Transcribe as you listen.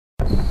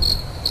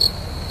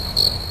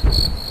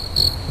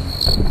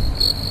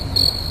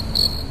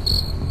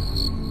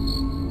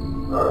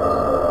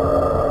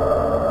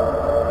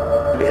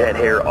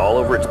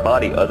its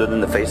body other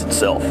than the face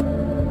itself.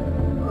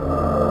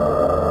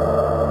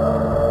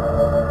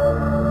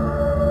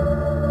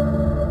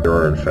 There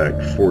are in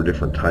fact 4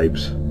 different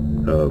types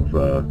of,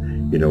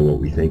 what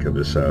we think of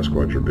as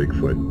Sasquatch or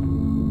Bigfoot.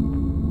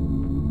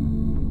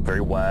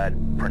 Very wide,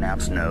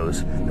 pronounced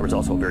nose. There was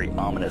also a very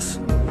ominous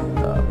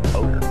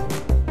odor.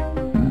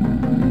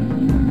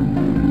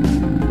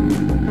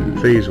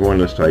 Phase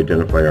 1 is to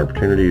identify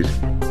opportunities.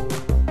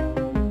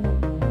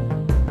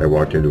 I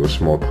walked into a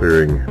small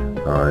clearing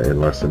in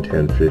less than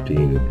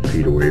 10-15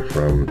 feet away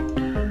from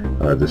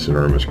this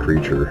enormous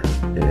creature,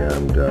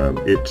 and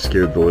it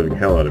scared the living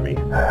hell out of me.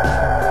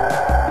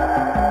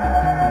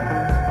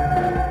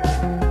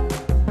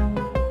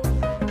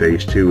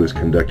 Phase 2 is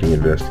conducting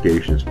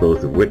investigations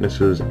both of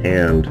witnesses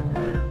and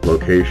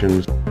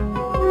locations. The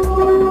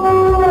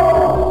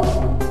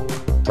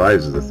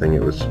size of the thing,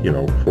 it was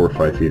 4 or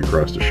 5 feet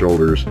across the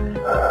shoulders.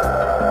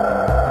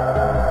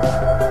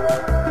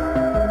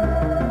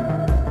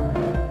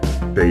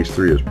 Phase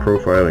 3 is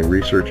profiling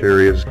research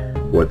areas,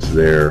 what's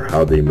there,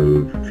 how they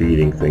move,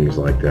 feeding, things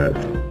like that.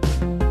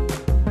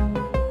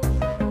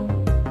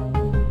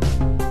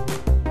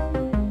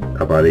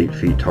 About 8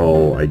 feet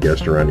tall, I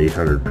guessed around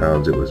 800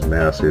 pounds. It was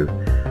massive.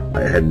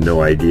 I had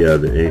no idea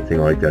that anything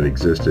like that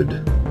existed.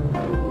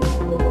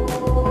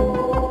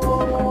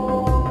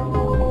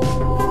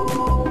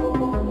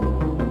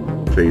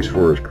 Phase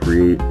 4 is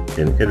create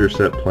an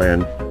intercept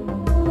plan.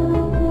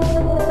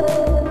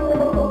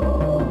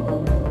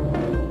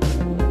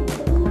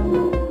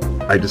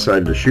 I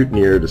decided to shoot in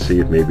the air to see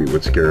if maybe it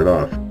would scare it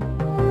off.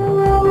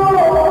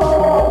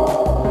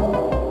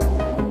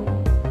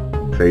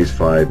 Phase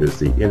 5 is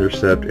the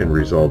intercept and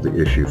resolve the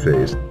issue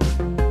phase.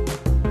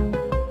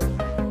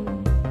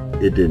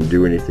 It didn't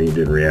do anything, it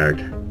didn't react,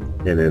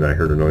 and then I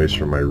heard a noise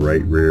from my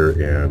right rear,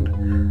 and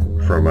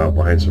from out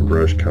behind some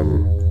brush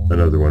come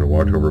another one,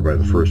 walked over by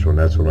the first one.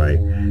 That's when I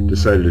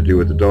decided to do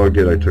what the dog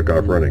did. I took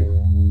off running.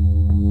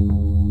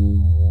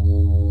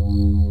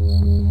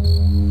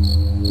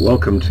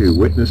 Welcome to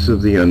Witness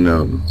of the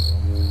Unknown.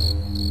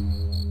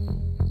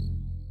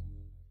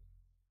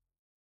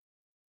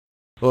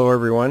 Hello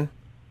everyone.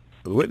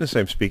 The witness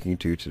I'm speaking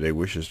to today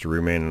wishes to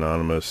remain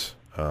anonymous,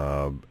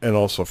 and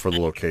also for the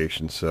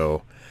location.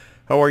 So,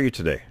 how are you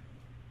today?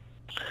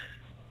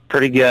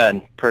 Pretty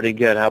good. Pretty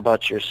good. How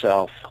about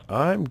yourself?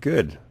 I'm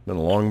good. Been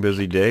a long,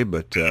 busy day,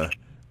 but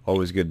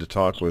always good to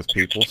talk with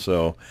people.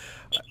 So,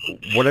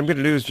 what I'm going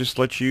to do is just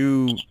let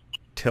you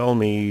tell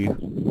me,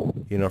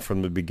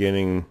 from the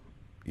beginning,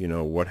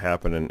 what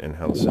happened and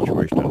how the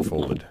situation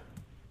unfolded.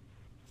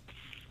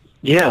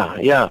 Yeah.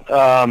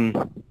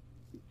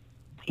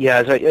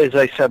 As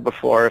I said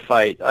before, if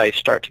I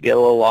start to get a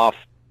little off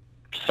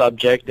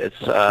subject, it's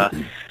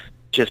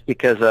just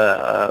because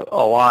a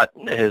lot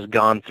has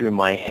gone through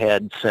my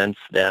head since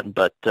then.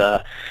 But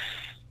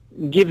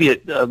give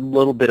you a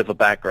little bit of a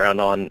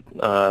background on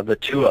the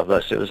two of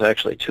us. It was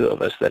actually two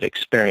of us that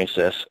experienced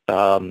this.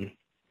 I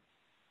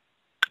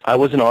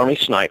was an Army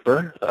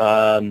sniper,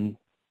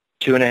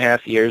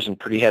 2.5 years in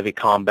pretty heavy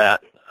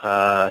combat,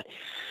 and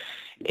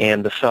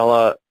the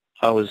fella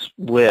I was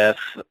with,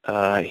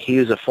 he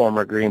was a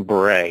former Green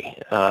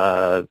Beret,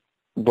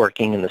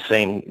 working in the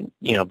same,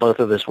 both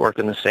of us worked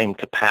in the same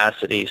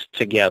capacities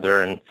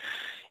together,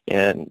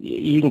 and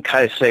you can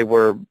kind of say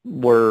we're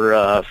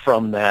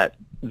from that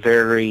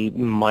very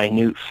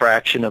minute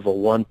fraction of a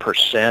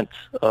 1%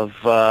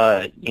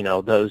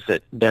 of those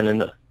that been in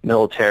the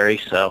military.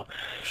 So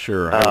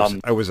sure,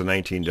 I was a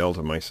 19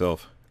 Delta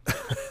myself.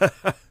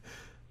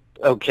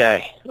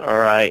 Okay, all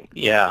right,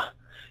 yeah,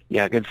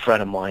 a good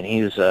friend of mine.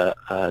 He was a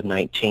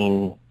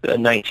 19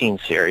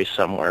 series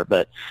somewhere,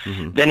 but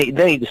then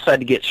he decided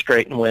to get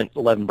straight and went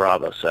 11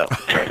 Bravo. So,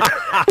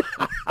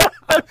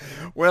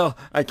 well,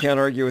 I can't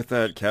argue with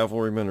that.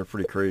 Cavalrymen are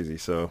pretty crazy,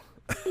 so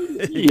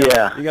you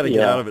got to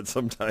get out of it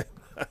sometime.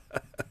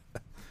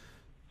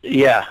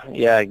 Yeah,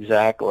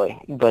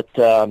 exactly. But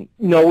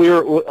no, we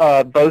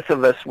were both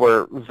of us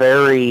were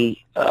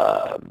very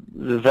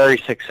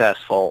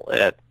successful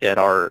at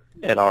our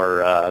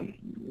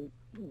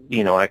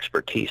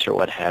expertise or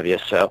what have you.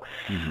 So,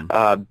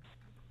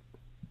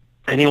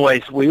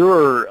 anyways, we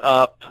were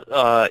up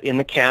in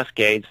the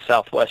Cascades,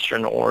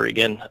 southwestern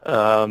Oregon.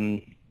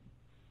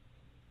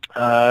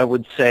 I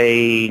would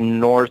say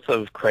north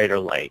of Crater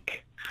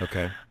Lake.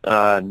 Okay.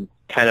 Kind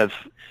of,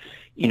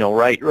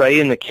 right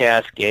in the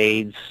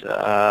Cascades,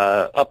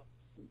 up,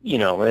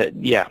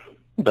 yeah.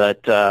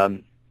 But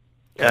I'm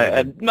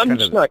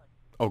just not.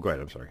 Oh, go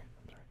ahead. I'm sorry.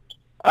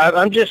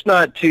 I'm just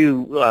not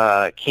too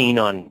keen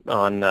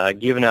on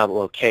giving out a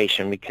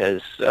location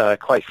because,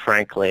 quite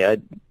frankly, I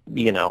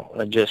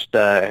just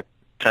kind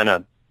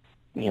of,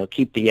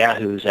 keep the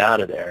yahoos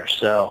out of there.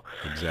 So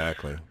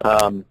exactly.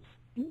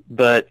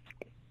 But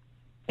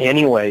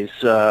anyways,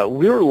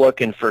 we were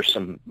looking for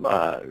some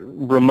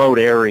remote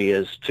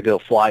areas to go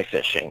fly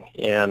fishing,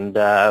 and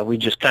we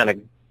just kind of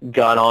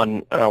got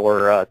on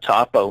our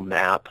topo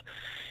map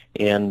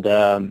and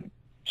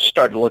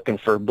started looking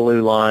for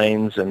blue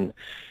lines and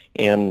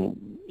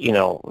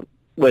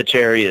which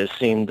areas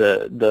seemed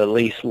the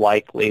least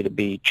likely to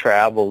be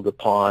traveled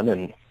upon,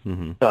 and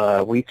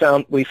we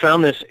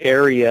found this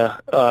area.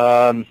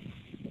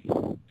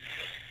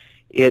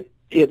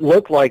 It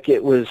looked like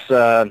it was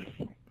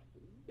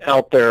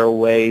out there a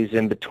ways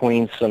in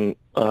between some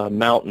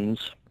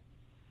mountains.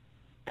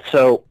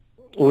 So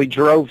we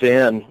drove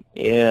in,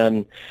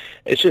 and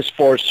it's just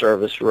Forest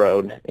Service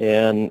road,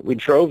 and we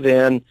drove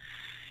in,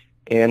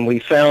 and we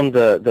found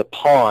the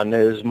pond.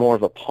 It was more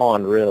of a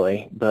pond,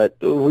 really, but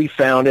we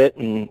found it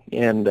and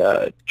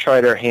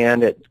tried our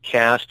hand at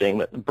casting,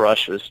 but the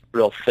brush was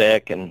real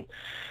thick, and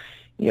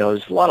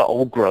there's a lot of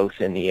old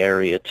growth in the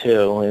area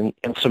too,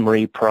 and some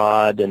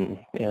reprod and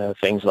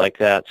things like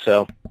that.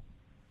 So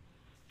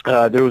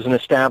there was an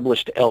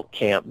established elk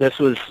camp. This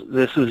was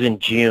in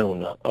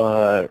June,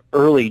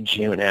 early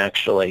June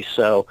actually.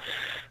 So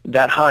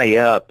that high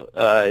up,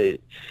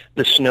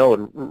 the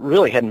snow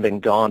really hadn't been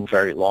gone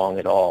very long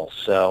at all.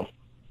 So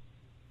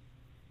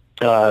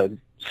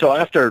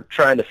after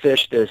trying to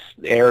fish this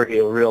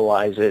area, we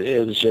realized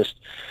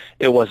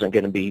it wasn't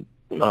going to be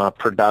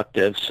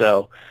productive.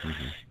 So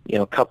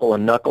a couple of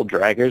knuckle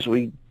draggers,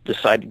 we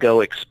decided to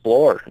go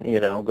explore.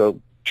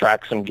 Go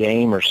track some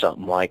game or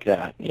something like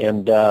that.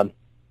 And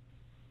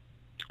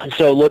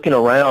so looking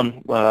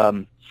around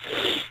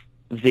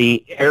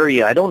the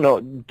area, I don't know,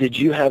 did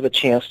you have a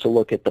chance to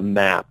look at the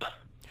map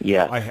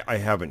yet? I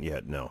haven't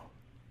yet, no.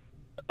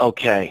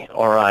 Okay,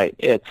 all right.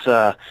 It's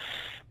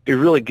be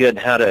really good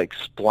how to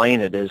explain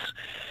it is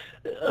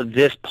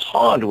this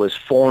pond was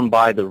formed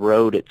by the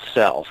road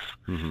itself.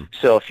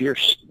 So if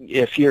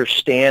you're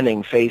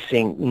standing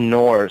facing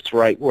north,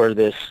 right where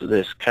this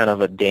kind of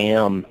a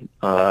dam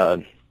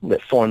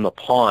that formed the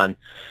pond,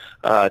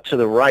 to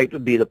the right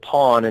would be the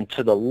pond, and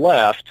to the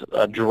left,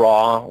 a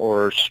draw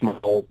or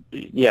small,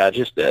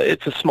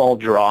 it's a small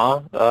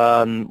draw,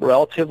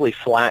 relatively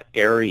flat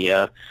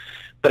area,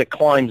 but it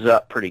climbs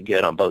up pretty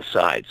good on both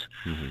sides.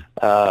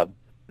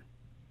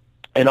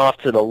 And off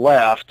to the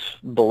left,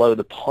 below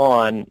the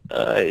pond,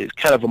 is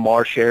kind of a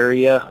marsh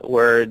area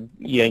where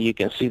you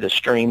can see the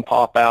stream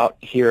pop out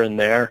here and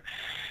there,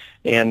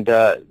 and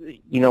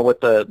with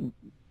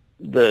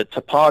the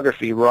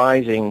topography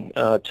rising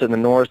to the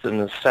north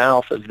and the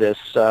south of this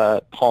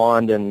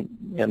pond and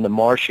the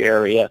marsh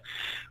area,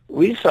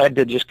 we decided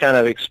to just kind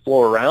of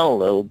explore around a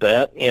little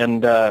bit,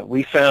 and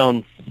we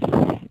found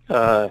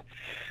a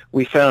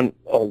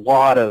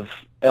lot of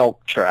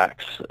elk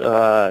tracks,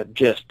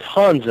 just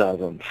tons of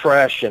them,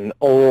 fresh and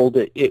old.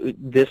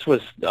 It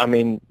was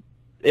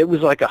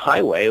like a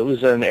highway. It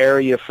was an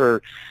area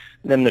for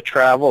them to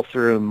travel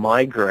through and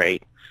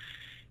migrate.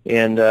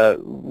 And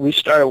we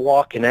started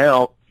walking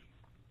out,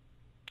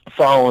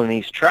 following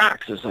these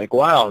tracks. It's like,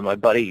 wow, my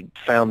buddy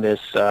found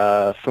this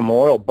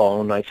femoral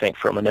bone, I think,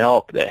 from an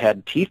elk that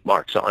had teeth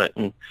marks on it.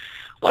 And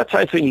a lot of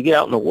times when you get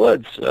out in the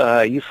woods,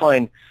 you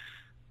find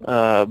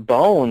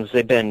bones,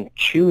 they've been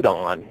chewed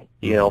on,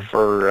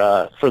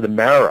 for the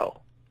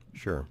marrow.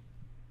 Sure.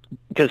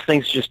 Because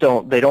things just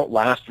don't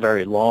last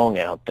very long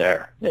out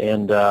there.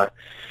 And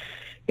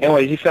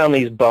anyways, he found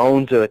these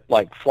bones with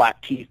like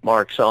flat teeth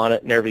marks on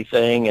it and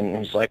everything, and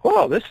he's like,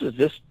 wow, this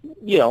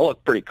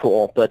look pretty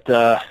cool. But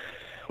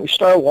we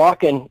started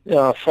walking,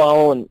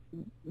 following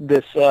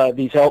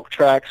these elk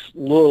tracks a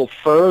little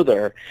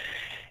further,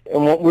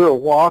 and what we were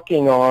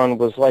walking on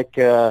was like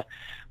a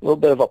little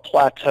bit of a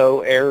plateau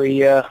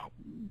area.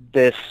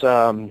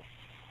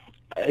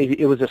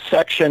 It was a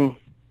section,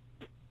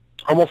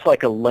 almost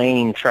like a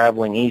lane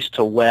traveling east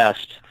to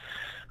west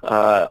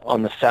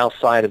on the south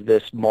side of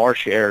this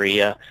marsh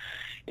area,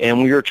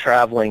 and we were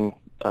traveling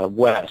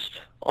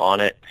west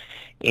on it.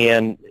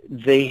 And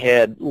they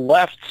had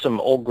left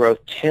some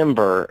old-growth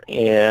timber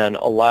and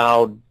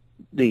allowed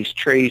these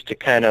trees to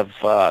kind of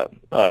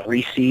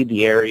reseed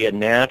the area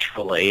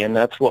naturally, and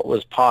that's what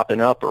was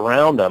popping up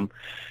around them.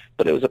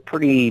 But it was a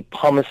pretty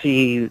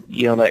pumicey,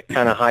 that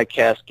kind of high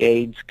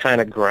Cascades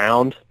kind of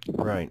ground.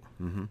 Right.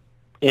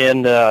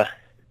 And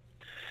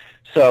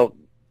so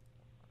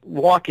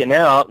walking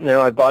out,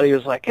 my buddy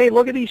was like, hey,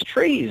 look at these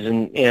trees,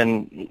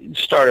 and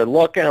started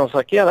looking. I was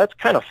like, yeah, that's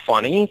kind of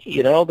funny.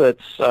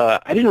 That's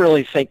I didn't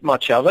really think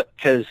much of it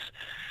because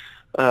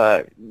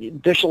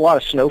there's a lot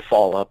of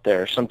snowfall up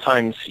there,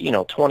 sometimes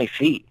 20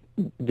 feet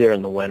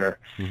during the winter,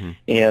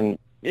 and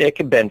it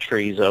can bend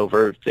trees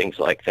over, things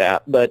like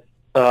that. But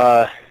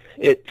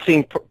it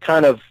seemed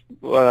kind of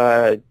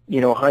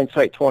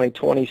hindsight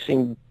 2020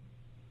 seemed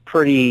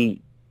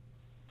pretty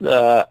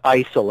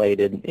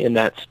isolated in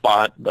that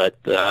spot, but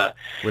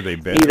were they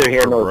bent neither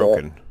here or nor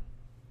broken? there.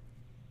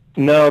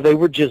 No, they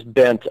were just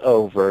bent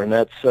over, and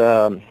that's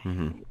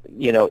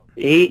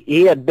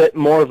he had a bit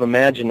more of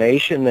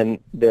imagination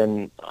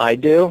than I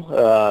do,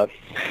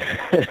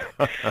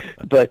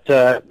 but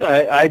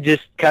I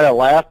just kind of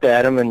laughed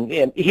at him,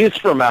 and he was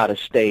from out of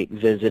state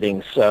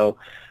visiting, so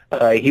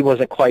he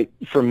wasn't quite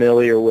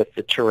familiar with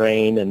the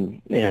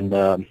terrain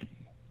and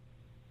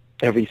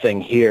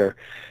everything here.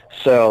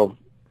 So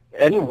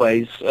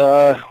anyways,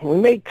 we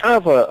made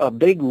kind of a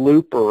big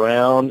loop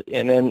around,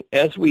 and then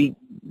as we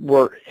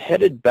were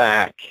headed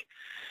back,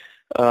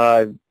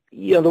 The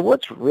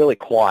wood's really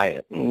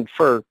quiet, and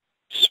for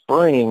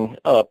spring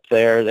up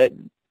there, that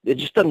it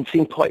just doesn't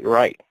seem quite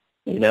right.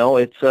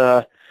 It's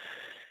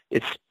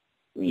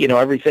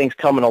everything's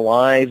coming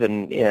alive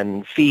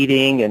and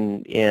feeding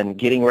and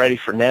getting ready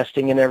for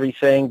nesting and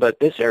everything, but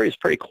this area is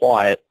pretty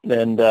quiet.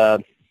 And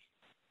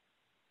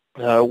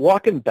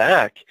walking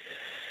back,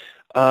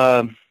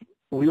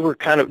 we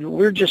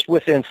were just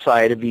within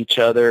sight of each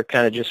other,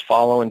 kind of just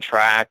following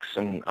tracks.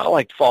 And I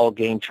like to follow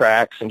game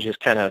tracks and just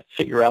kind of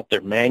figure out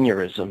their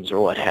mannerisms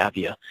or what have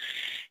you.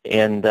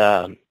 And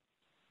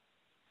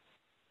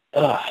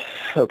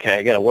okay,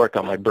 I got to work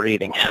on my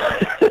breathing.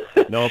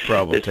 No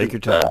problem. Take your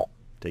time.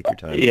 Take your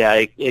time.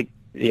 Yeah,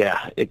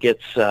 it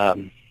gets.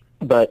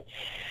 But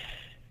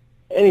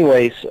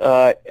anyways,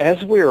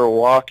 as we were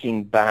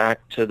walking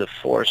back to the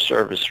Forest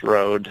Service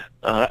road,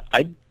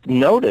 I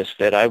noticed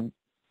that I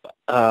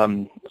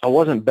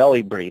wasn't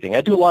belly breathing.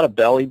 I do a lot of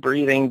belly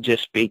breathing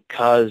just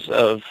because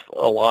of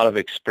a lot of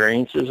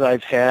experiences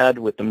I've had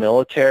with the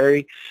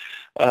military.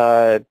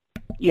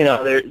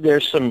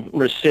 There's some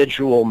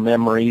residual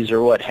memories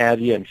or what have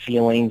you, and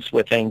feelings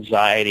with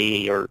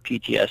anxiety or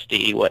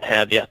PTSD, what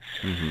have you.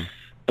 Mm-hmm.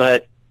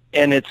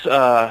 And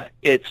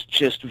it's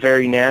just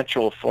very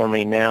natural for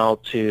me now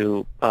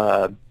to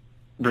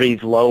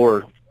breathe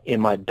lower in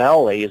my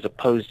belly as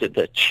opposed to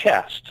the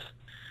chest.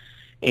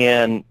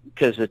 And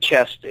because the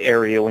chest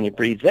area, when you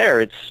breathe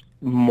there, it's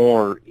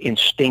more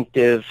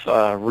instinctive,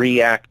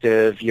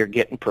 reactive. You're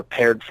getting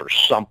prepared for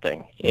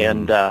something.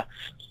 Mm-hmm. And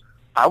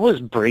I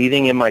was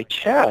breathing in my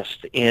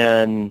chest,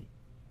 and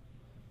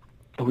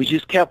we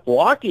just kept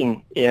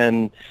walking.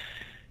 And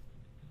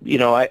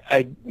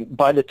I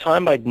by the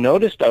time I'd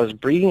noticed I was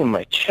breathing in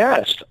my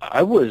chest,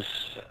 I was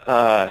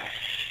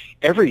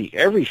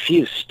every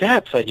few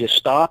steps I just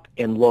stop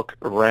and look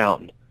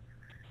around.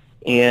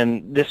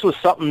 And this was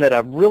something that I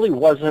really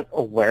wasn't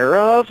aware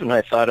of, and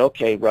I thought,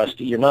 okay,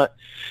 Rusty, you're not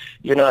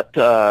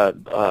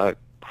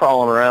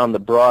crawling around the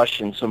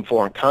brush in some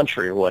foreign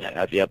country or what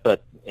have you.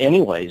 But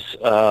anyways,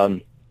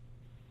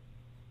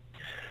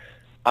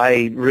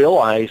 I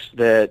realized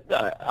that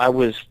I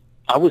was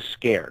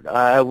scared.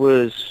 I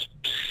was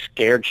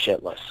scared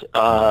shitless.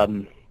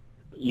 I'd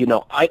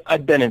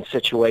been in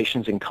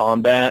situations in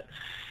combat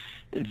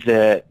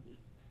that,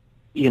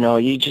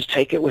 you just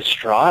take it with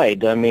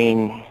stride. I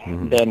mean,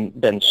 mm-hmm.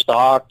 been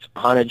stalked,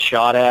 hunted,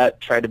 shot at,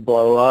 tried to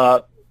blow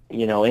up,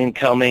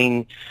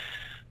 incoming,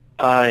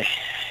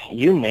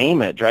 you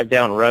name it, drive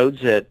down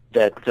roads that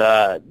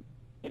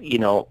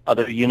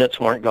other units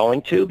weren't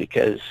going to,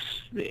 because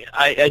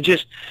I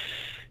just,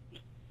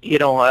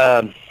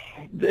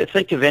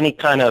 think of any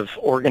kind of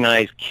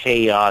organized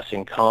chaos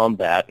in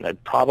combat, and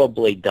I'd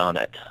probably done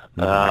it.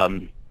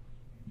 Mm-hmm.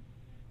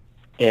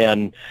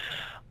 And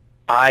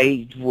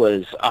I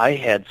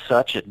had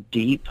such a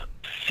deep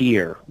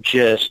fear.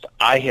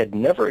 I had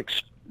never,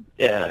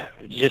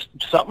 just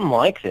something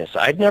like this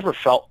I'd never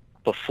felt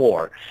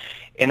before.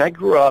 And I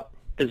grew up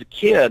as a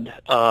kid,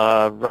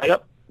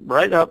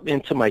 right up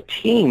into my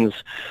teens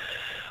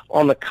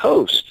on the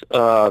coast,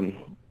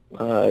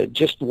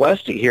 just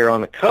west of here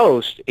on the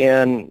coast.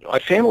 And my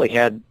family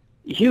had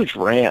a huge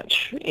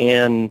ranch,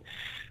 and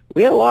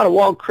we had a lot of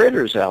wild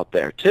critters out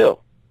there too.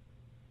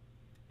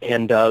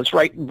 And it was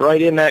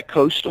right in that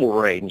coastal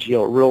range,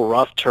 real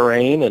rough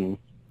terrain,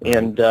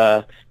 and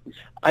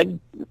I'd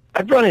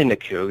run into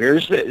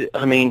cougars.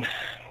 I mean,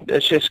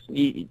 it's just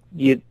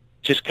you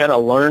just kind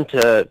of learn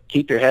to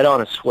keep your head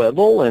on a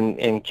swivel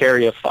and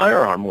carry a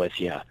firearm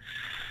with you.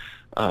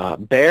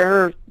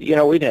 Bear,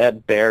 we'd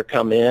had bear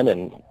come in,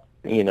 and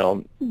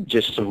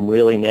just some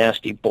really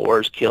nasty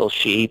boars kill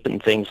sheep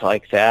and things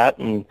like that,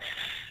 and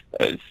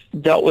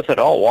dealt with it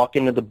all. Walk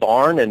into the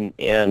barn,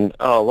 and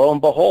lo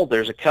and behold,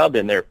 there's a cub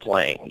in there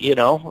playing.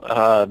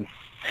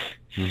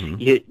 Mm-hmm.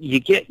 You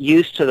get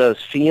used to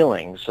those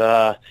feelings.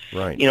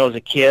 Right. As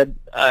a kid,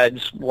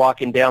 just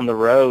walking down the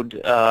road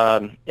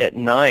at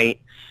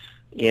night,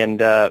 and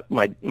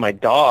my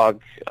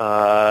dog,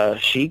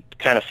 she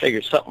kind of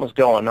figured something was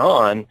going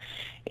on,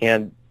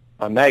 and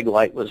my mag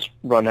light was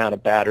run out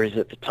of batteries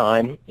at the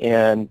time,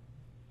 and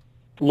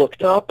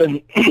looked up,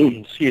 and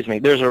excuse me,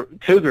 there's a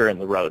cougar in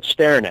the road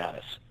staring at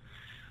us.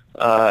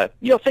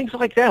 Things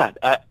like that.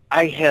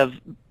 I have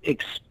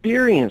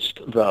experienced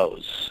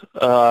those.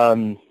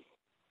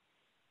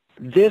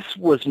 This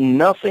was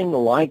nothing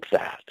like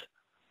that.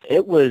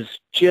 It was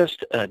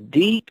just a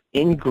deep,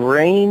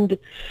 ingrained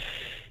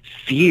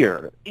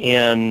fear.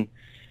 And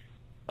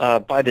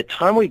by the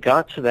time we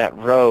got to that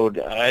road,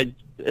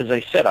 as I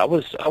said, I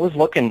was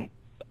doing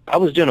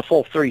a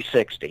full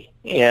 360,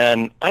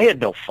 and I had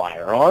no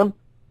firearm.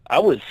 I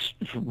was,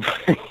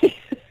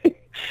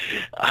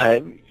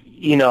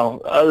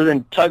 other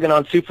than tugging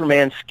on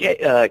Superman's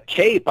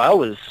cape, I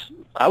was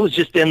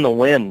just in the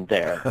wind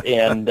there.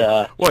 And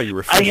well, you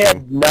were fishing, I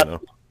had nothing.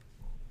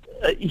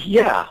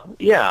 Yeah.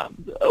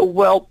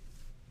 Well,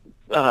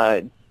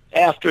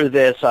 after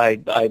this,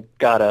 I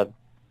got a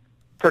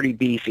pretty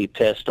beefy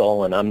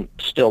pistol, and I'm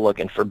still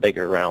looking for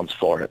bigger rounds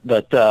for it.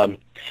 But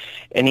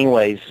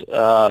anyways,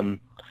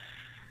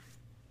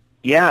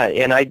 yeah,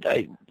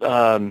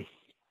 and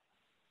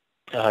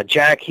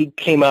Jack, he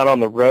came out on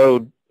the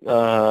road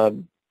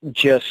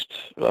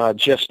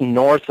just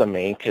north of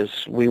me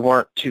because we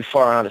weren't too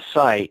far out of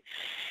sight.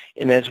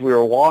 And as we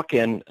were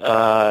walking,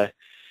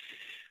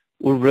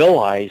 we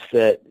realized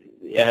that,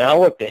 and I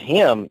looked at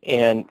him,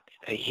 and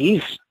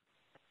he's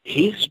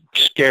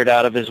scared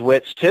out of his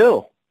wits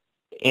too.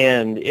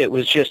 And it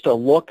was just a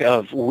look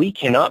of, we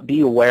cannot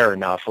be aware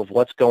enough of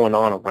what's going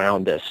on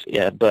around us.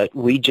 Yeah, but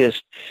we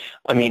just,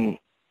 I mean,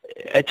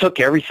 it took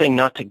everything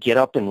not to get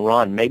up and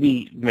run.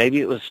 Maybe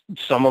it was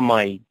some of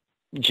my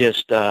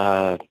just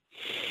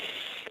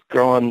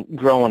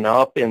growing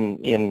up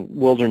in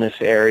wilderness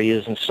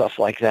areas and stuff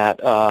like that.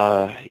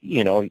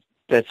 You know,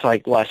 that's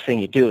like the last thing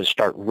you do is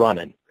start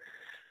running.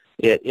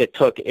 It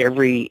took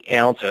every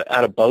ounce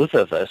out of both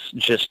of us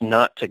just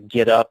not to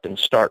get up and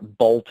start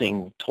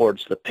bolting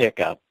towards the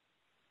pickup.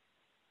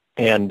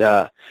 And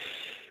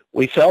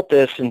we felt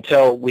this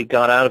until we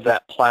got out of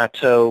that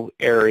plateau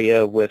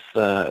area with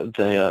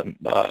the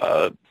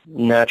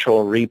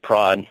natural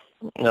reprod,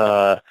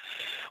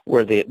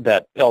 where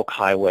that elk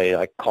highway,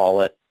 I call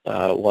it,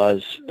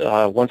 was.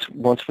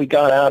 Once we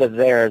got out of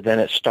there, then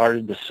it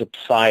started to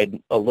subside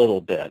a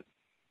little bit.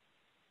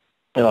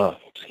 Oh,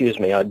 excuse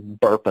me, I'm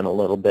burping a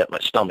little bit. My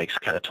stomach's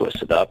kind of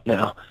twisted up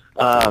now.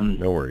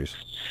 No worries.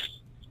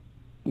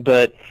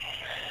 But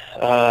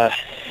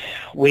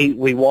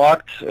we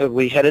walked,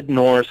 we headed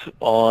north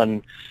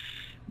on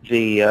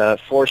the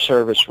Forest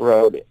Service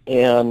road,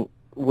 and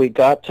we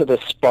got to the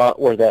spot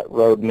where that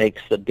road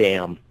makes the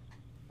dam.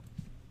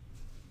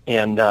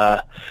 And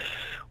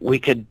we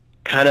could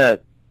kind of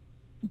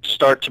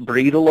start to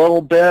breathe a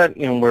little bit,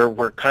 and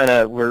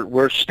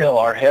we're still,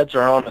 our heads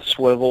are on a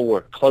swivel, we're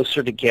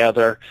closer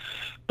together,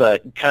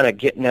 but kind of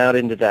getting out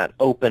into that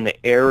open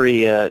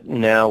area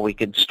now, we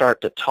could start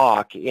to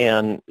talk,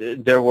 and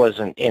there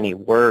wasn't any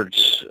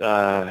words,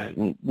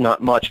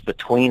 not much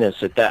between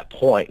us at that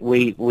point.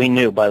 We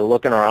knew by the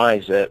look in our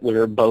eyes that we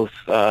were both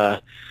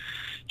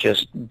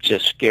just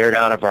scared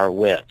out of our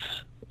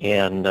wits.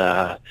 And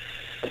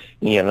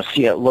you know,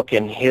 see it look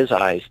in his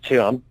eyes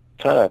too. I'm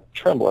kind of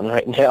trembling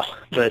right now,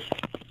 but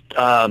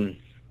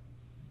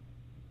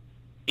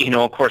you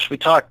know, of course, we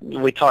talked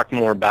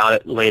more about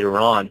it later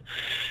on.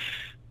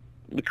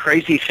 The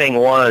crazy thing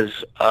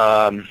was,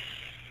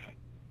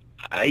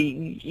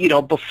 you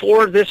know,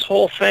 before this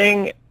whole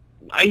thing,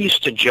 I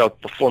used to joke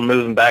before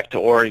moving back to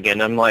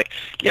Oregon. I'm like,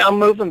 yeah, I'm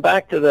moving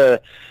back to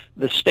the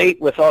state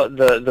with all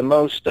the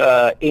most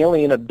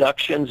alien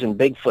abductions and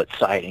Bigfoot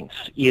sightings,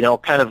 you know,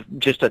 kind of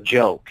just a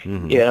joke.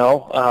 Mm-hmm. You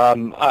know,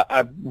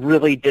 I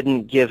really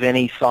didn't give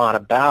any thought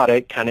about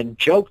it, kind of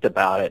joked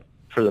about it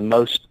for the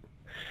most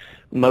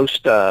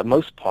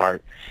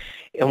part.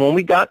 And when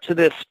we got to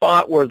this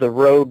spot where the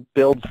road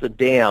builds the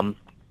dam,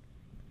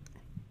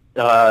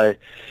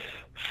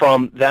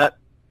 from that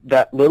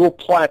little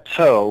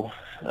plateau,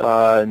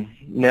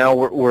 now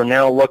we're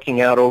now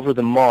looking out over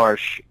the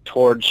marsh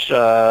towards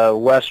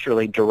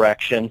westerly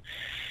direction,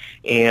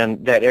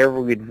 and that area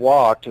we'd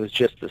walked was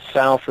just the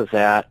south of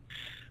that.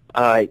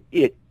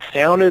 It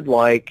sounded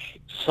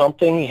like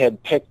something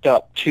had picked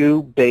up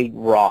two big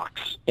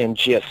rocks and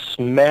just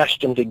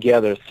smashed them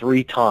together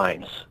 3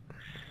 times.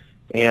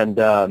 And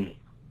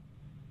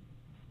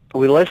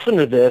we listened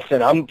to this,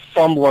 and I'm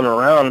fumbling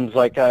around, and it's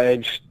like,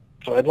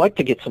 so I'd like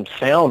to get some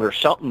sound or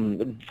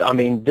something. I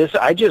mean,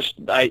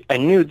 I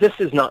knew this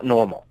is not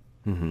normal.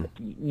 Mm-hmm.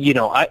 You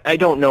know, I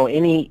don't know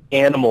any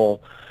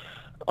animal,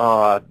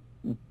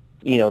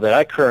 you know, that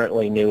I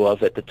currently knew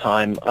of at the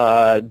time,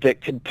 that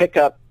could pick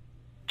up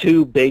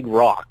 2 big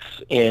rocks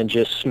and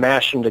just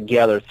smash them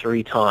together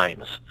 3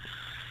 times.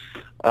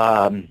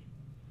 And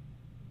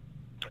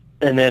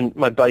then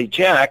my buddy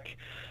Jack,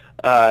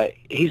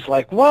 he's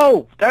like,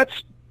 whoa,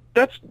 that's,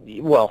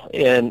 well,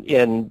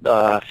 in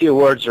a few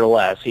words or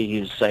less, he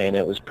was saying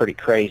it was pretty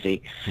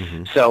crazy.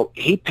 Mm-hmm. So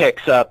he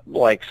picks up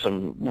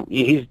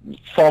he's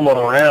fumbling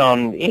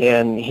around,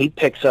 and he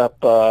picks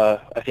up, I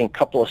think, a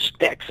couple of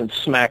sticks and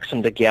smacks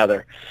them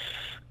together.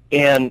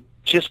 And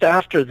just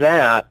after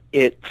that,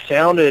 it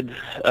sounded,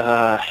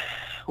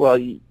 well,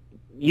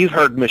 you've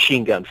heard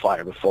machine gun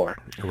fire before.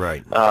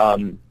 Right.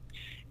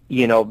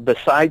 You know,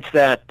 besides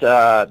that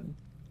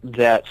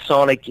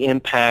sonic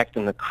impact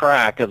and the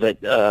crack of it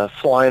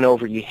flying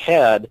over your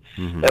head,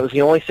 mm-hmm. That was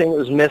the only thing that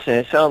was missing.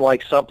 It sounded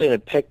like something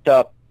had picked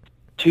up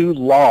 2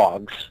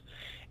 logs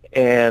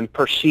and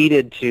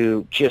proceeded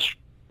to just,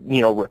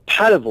 you know,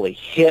 repetitively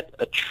hit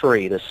a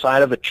tree, the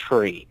side of a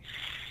tree.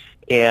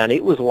 And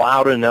it was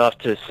loud enough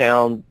to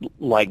sound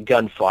like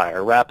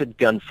gunfire, rapid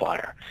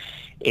gunfire.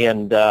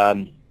 And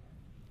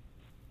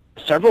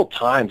several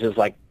times it was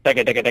like,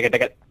 digga, digga, digga,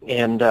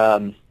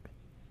 digga.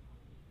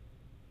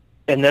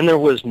 And then there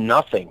was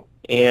nothing,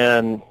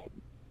 and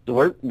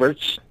we're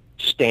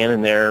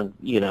standing there,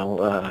 you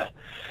know,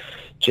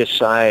 just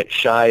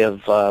shy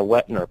of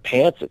wetting our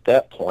pants at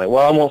that point.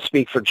 Well, I won't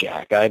speak for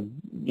Jack. I'm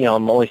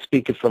only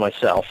speaking for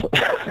myself.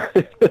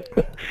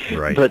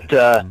 Right. But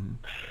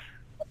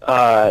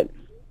I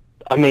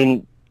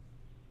mean,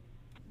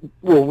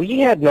 Well, we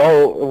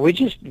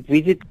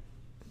did,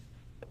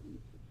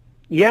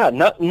 yeah,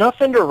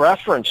 nothing to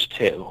reference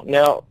to.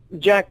 Now,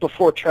 Jack,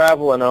 before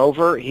traveling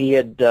over,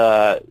 he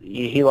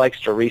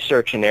likes to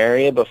research an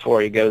area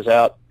before he goes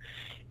out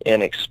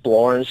and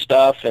explore and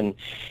stuff, and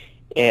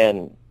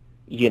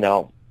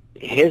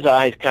his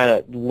eyes kind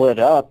of lit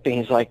up, and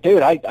he's like,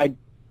 dude, I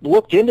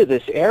looked into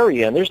this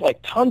area, and there's like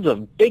tons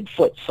of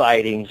Bigfoot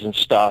sightings and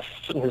stuff,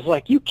 and it's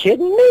like, you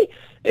kidding me?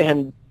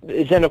 And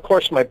then, of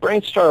course, my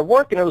brain started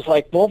working. It was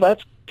like, well,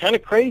 that's kind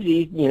of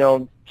crazy,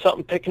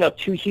 something picking up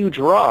two huge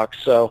rocks.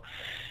 So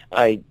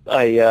we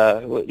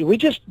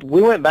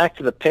went back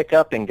to the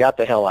pickup and got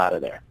the hell out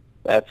of there.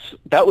 That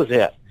was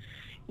it.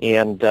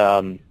 And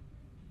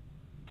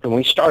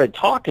we started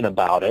talking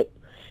about it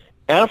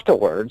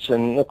afterwards,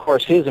 and of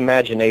course his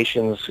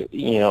imagination's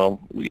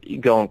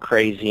going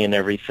crazy and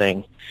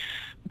everything.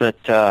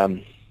 But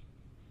that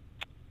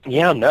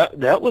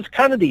was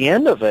kind of the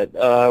end of it.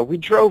 We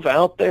drove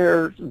out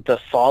there the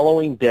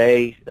following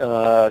day.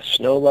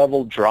 Snow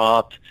level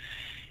dropped,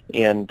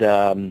 and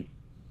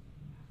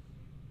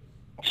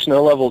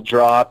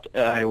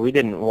we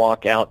didn't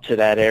walk out to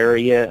that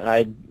area.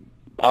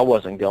 I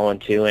wasn't going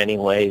to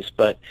anyways,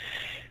 but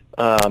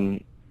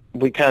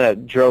we kind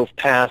of drove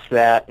past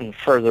that and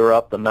further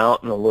up the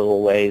mountain a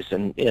little ways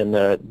and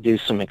do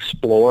some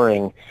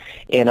exploring.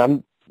 And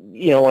I'm,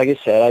 like I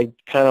said, I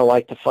kind of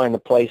like to find the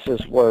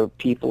places where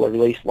people are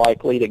least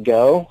likely to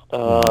go.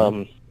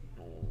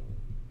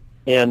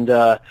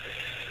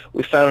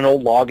 We found an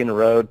old logging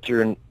road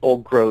through an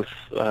old growth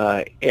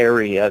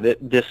area.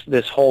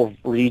 This whole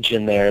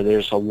region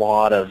there's a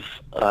lot of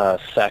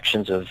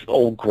sections of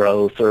old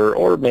growth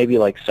or maybe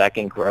like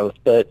second growth,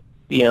 but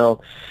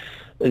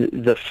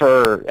the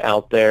fir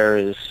out there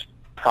is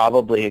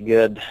probably a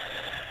good,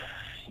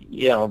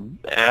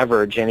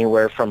 average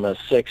anywhere from a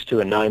 6 to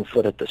a 9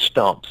 foot at the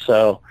stump.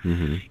 So,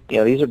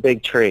 these are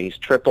big trees,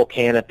 triple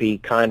canopy,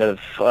 kind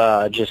of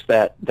just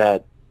that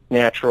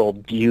natural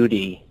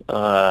beauty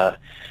of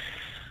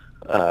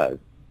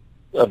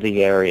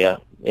the area.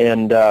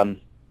 And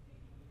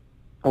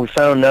we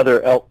found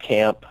another elk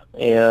camp,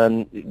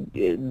 and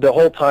the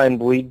whole time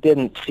we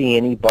didn't see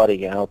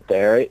anybody out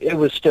there. It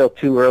was still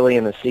too early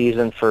in the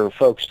season for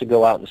folks to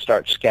go out and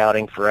start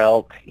scouting for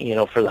elk,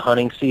 for the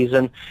hunting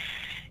season.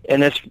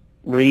 And this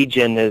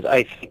region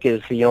I think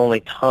is the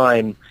only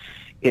time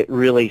it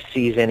really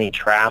sees any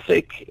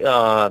traffic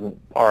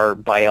are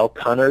by elk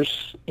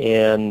hunters.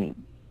 And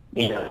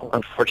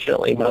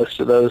unfortunately, most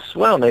of those,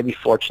 well, maybe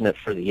fortunate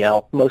for the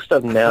elk, most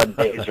of them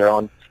nowadays are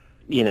on,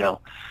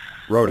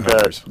 road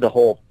hunters. The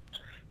whole,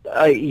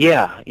 they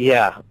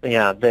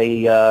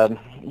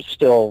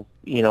still,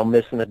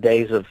 missing the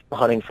days of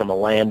hunting from a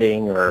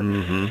landing or,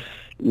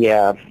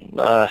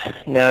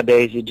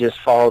 nowadays you just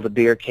follow the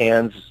beer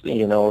cans,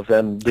 of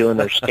them doing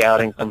their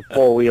scouting from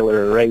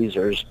four-wheeler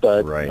razors.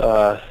 But,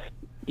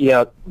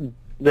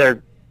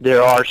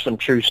 there are some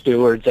true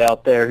stewards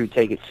out there who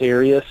take it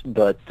serious,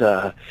 but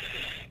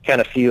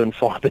kind of few and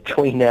far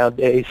between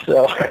nowadays.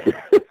 So,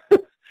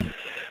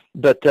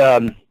 but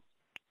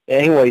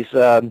anyways,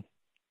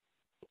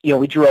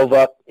 we drove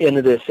up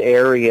into this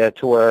area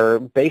to where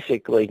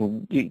basically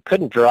you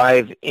couldn't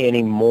drive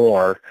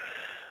anymore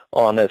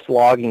on this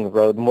logging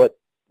road. And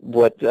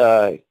what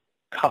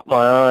caught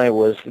my eye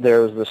was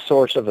there was the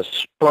source of a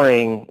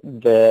spring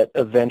that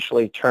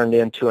eventually turned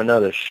into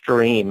another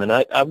stream, and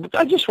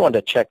I just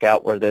wanted to check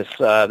out where this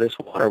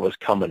water was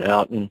coming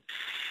out, and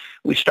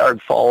we started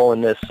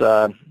following this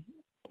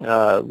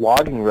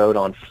logging road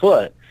on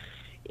foot,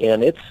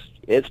 and it's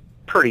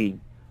pretty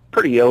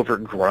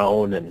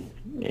overgrown, and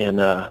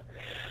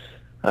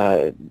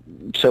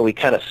so we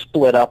kind of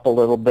split up a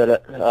little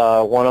bit.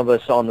 One of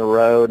us on the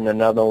road, and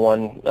another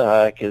one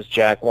because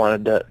Jack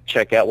wanted to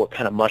check out what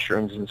kind of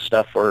mushrooms and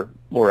stuff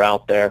were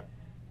out there.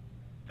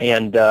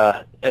 And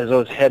as I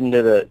was heading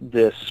to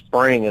this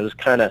spring, it was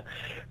kind of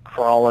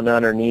crawling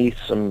underneath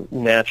some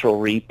natural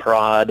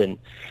reprod,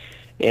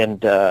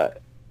 and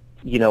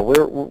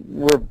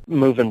we're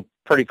moving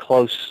pretty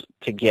close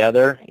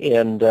together,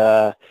 and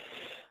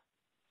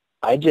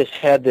I just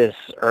had this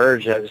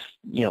urge. I was,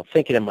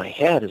 thinking in my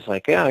head, is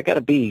like, I got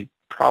to be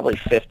probably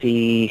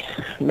 50,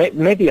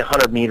 maybe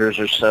 100 meters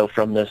or so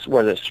from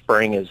where the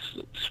spring is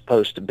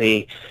supposed to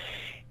be.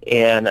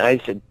 And I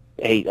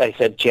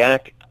said,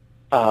 Jack,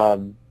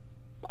 I'm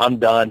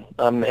done.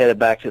 I'm headed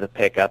back to the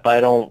pickup.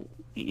 I'm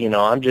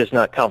just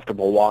not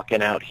comfortable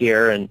walking out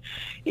here. And,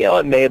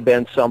 it may have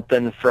been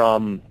something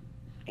from,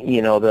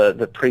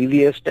 the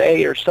previous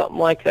day or something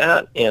like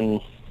that.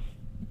 And,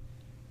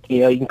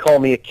 you can call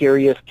me a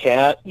curious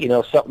cat.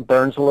 Something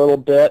burns a little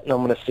bit, and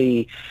I'm going to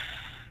see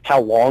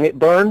how long it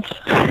burns.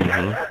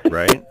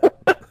 Right.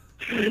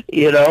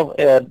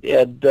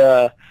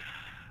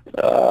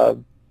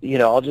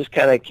 I'll just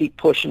kind of keep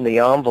pushing the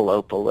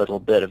envelope a little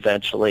bit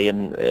eventually,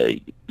 and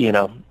that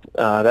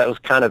was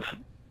kind of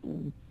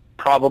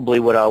probably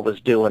what I was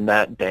doing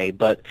that day.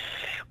 But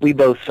we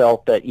both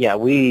felt that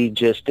we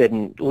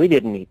didn't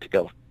need to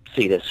go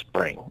see this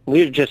spring.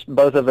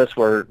 Both of us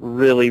were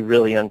really,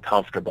 really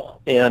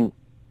uncomfortable. And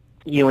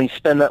when you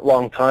spend that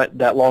long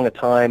a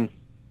time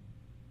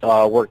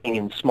working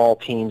in small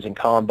teams and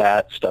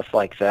combat, stuff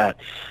like that,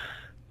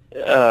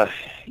 a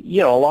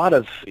lot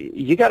of,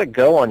 you got to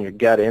go on your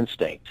gut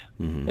instinct.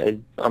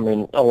 I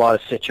mean, a lot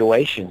of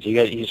situations,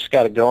 you just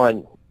got to go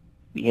on,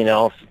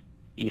 if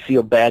you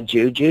feel bad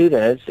juju,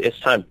 then it's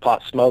time to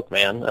pot smoke,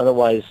 man.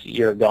 Otherwise,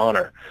 you're a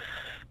goner.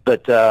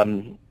 But,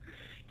 and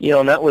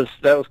that was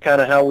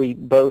kind of how we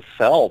both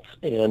felt.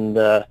 And,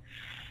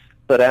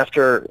 but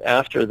after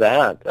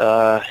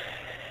that,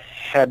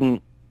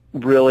 hadn't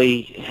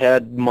really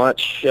had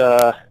much,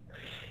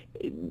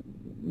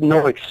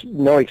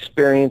 no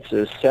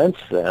experiences since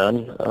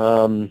then.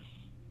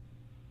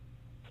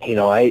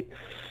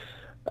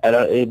 I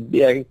don't.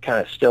 It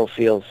kind of still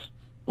feels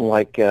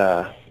like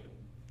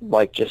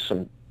just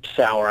some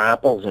sour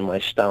apples in my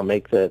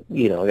stomach that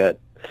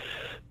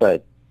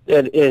but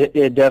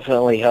it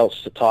definitely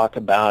helps to talk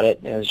about it.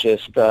 It's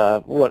just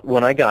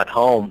when I got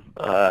home,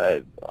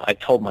 I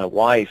told my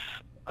wife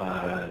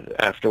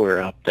after we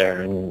were up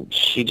there, and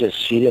she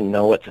didn't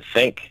know what to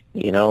think,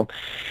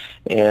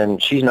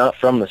 and she's not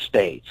from the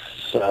States,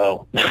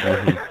 so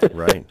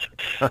right.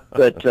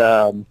 But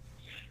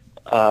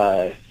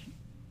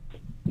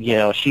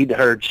she'd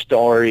heard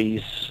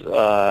stories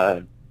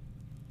from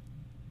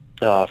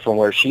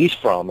where she's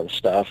from and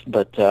stuff,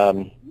 but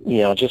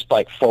just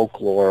like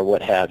folklore,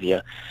 what have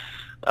you.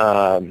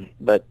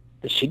 But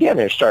she got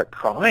there, start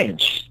crying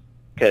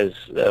because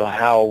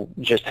how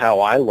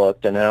I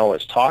looked and how I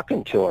was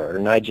talking to her,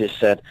 and I just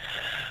said,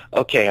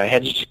 okay, I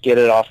had to just get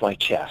it off my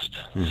chest.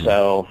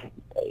 So,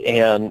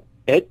 and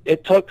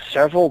it took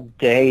several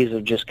days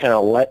of just kind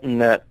of letting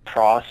that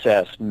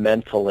process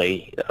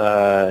mentally,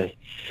 and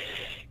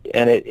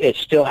it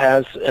still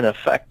has an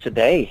effect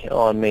today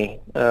on me.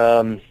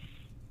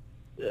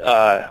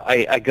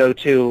 I go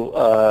to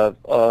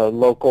a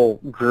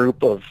local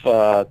group of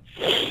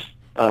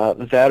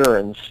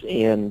veterans,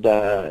 and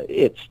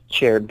it's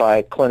chaired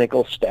by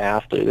clinical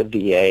staff through the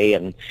VA,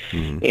 and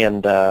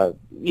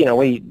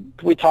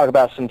we talk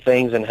about some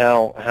things and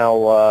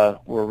how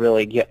we're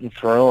really getting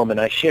through them. And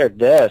I shared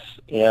this,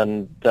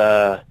 and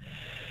of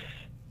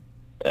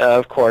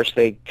course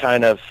they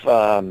kind of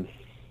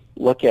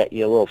look at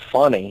you a little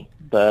funny,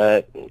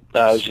 but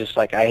I was just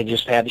like, I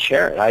just had to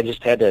share it. I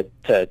just had to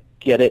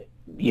get it.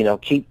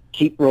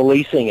 Keep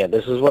releasing it.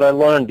 This is what I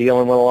learned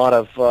dealing with a lot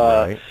of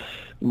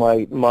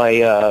my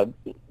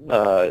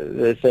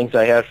the things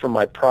I had from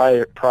my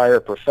prior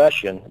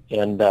profession,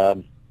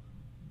 and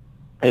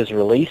is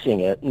releasing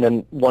it. And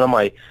then one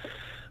of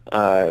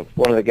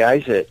the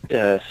guys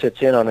that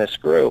sits in on this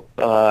group,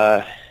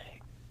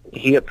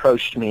 he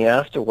approached me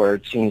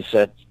afterwards, and he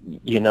said,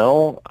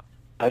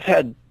 I've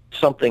had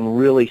something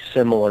really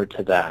similar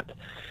to that.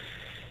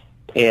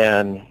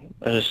 And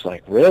I was just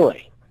like,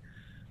 really?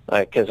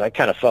 Because I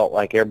kind of felt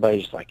like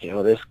everybody's like,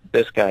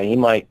 this guy, he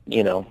might,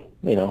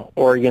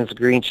 Oregon's a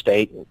green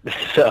state,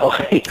 so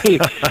he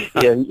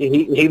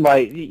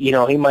might,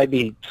 he might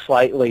be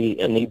slightly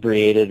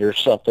inebriated or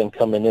something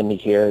coming into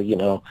here,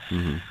 who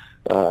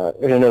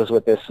knows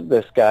what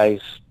this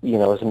guy's,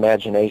 his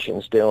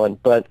imagination's doing.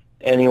 But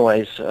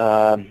anyways,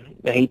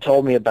 he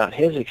told me about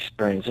his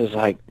experiences.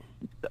 Like,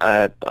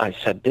 I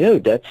said,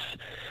 dude,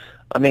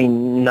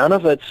 none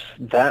of it's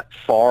that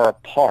far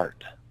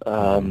apart.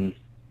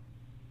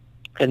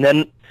 And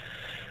then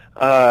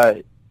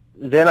I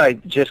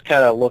just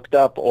kind of looked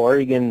up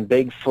Oregon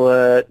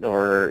Bigfoot,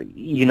 or,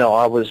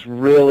 I was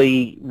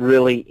really,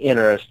 really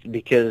interested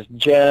because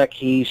Jack,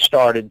 he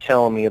started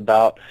telling me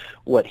about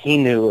what he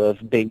knew of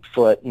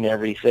Bigfoot and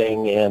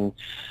everything. And,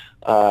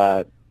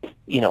 I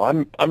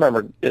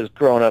remember as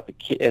growing up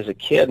as a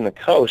kid in the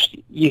coast,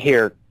 you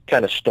hear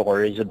kind of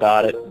stories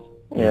about it.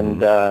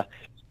 And,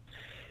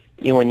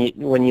 when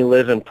you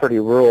live in pretty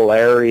rural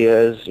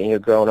areas,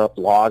 growing up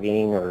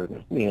logging or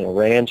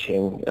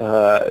ranching,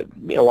 a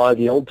lot of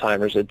the old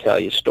timers would tell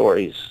you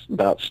stories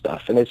about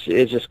stuff, and it's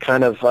just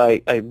kind of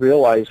I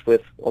realize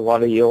with a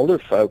lot of the older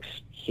folks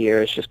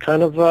here, it's just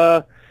kind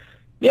of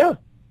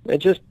it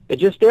just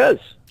is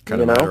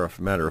kind of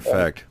matter of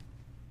fact.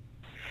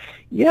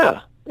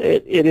 Yeah,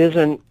 it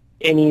isn't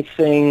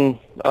anything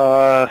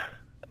out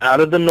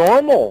of the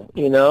normal,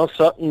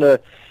 something to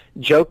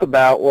joke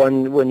about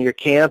when you're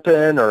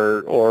camping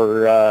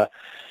or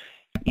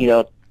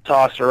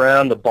toss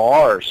around the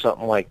bar or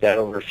something like that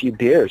over a few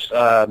beers.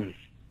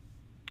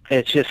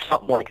 It's just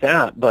something like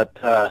that. But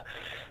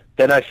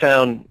then I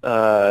found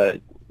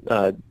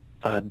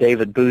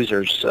David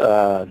Boozer's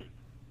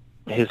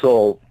his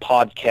little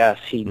podcast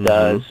he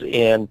does,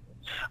 and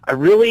I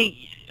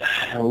really,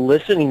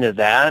 listening to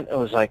that, I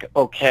was like,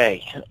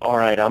 okay, all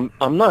right,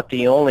 I'm not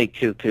the only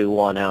cuckoo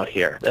one out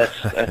here. That's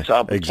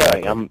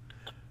exactly.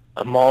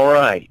 I'm all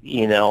right,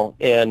 and,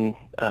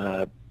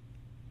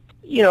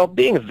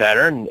 being a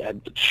veteran,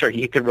 I'm sure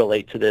you could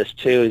relate to this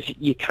too, is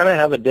you kind of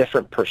have a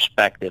different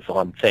perspective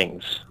on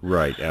things.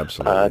 Right,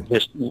 absolutely.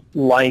 Just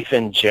life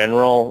in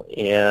general,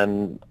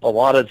 and a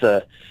lot of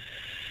the,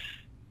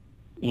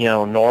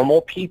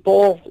 normal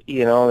people,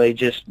 they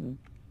just,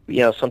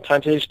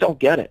 sometimes they just don't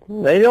get it.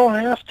 They don't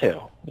have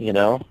to,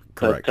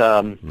 Correct.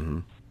 But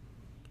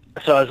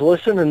so I was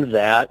listening to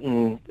that,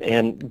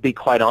 and be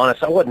quite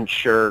honest, I wasn't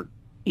sure,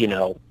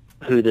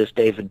 who this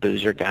David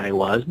Boozer guy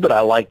was, but I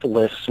liked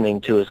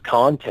listening to his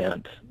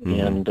content.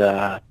 And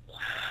then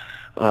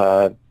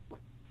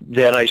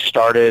I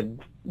started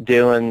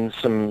doing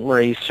some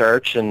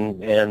research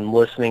and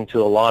listening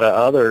to a lot of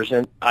others,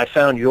 and I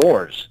found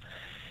yours.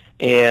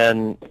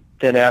 And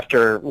then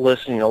after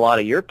listening to a lot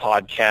of your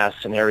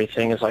podcasts and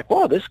everything, it's like,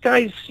 well, this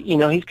guy's,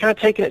 he's kind of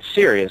taking it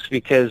serious,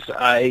 because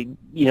in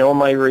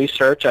my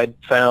research, I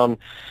found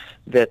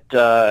that,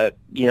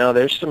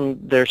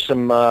 there's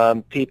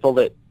some people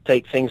that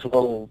take things a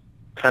little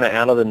kind of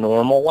out of the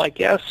normal, I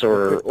guess,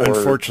 or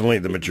unfortunately,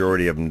 the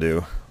majority of them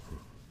do.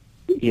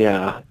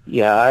 Yeah,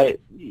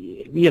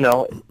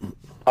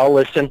 I'll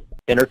listen,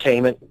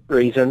 entertainment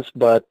reasons,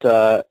 but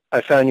I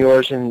found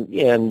yours and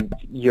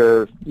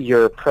your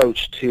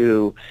approach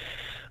to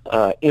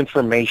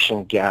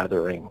information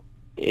gathering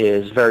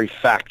is very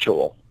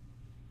factual.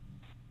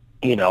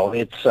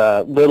 It's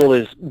little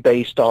is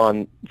based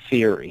on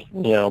theory,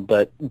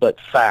 but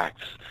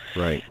facts.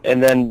 Right.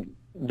 And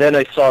then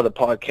I saw the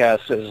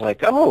podcast. It was like,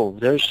 oh,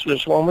 there's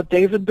one with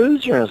David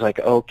Boozer. And I was like,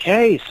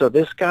 okay, so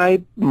this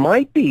guy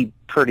might be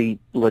pretty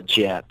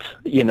legit,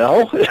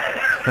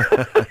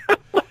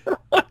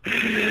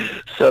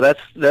 So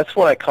that's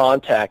when I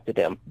contacted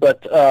him.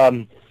 But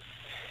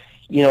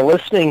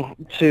listening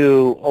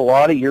to a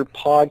lot of your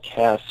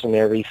podcasts and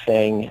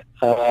everything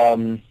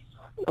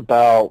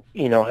about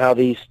how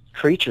these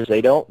creatures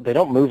they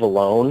don't move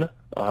alone.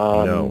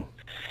 No.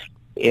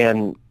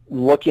 And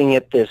looking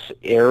at this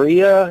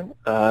area,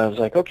 I was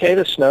like, okay,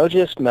 the snow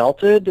just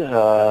melted.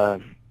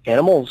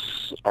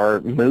 Animals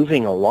are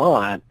moving a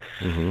lot.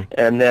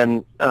 And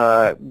then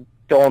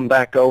going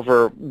back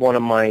over one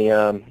of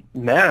my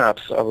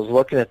maps, I was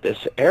looking at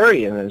this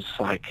area, and it's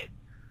like,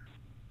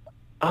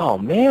 oh,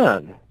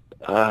 man,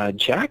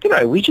 Jack and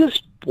I, we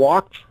just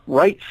walked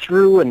right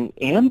through an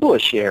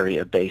ambush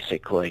area,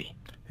 basically.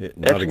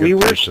 Not a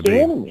good place to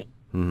be.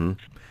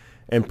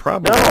 And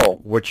probably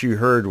what you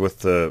heard with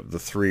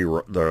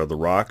the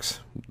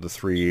rocks, the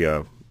three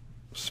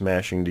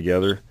smashing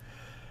together.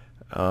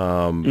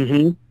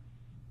 And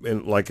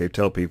like I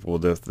tell people,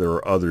 that there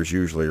are others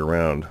usually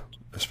around,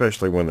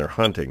 especially when they're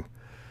hunting.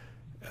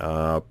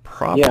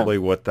 Probably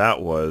what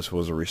that was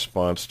a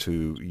response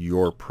to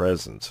your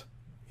presence,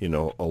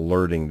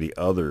 alerting the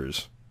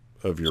others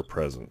of your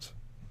presence.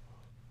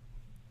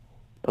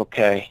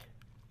 Okay.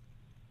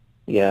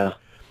 Yeah.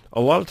 A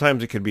lot of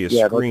times it could be a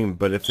scream,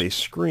 but if they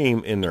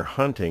scream in their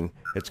hunting,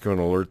 it's going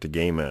to alert the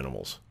game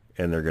animals,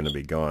 and they're going to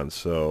be gone.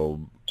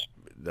 So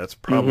that's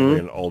probably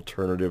an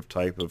alternative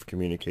type of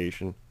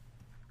communication.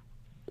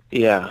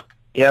 Yeah.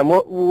 Yeah,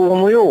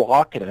 when we were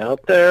walking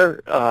out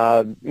there,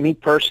 me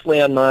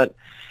personally, I'm not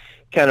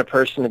kind of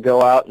person to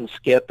go out and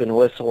skip and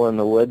whistle in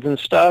the woods and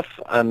stuff.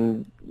 I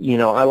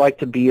like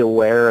to be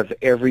aware of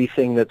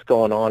everything that's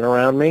going on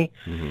around me.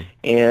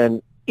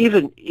 And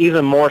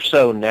even more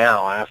so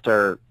now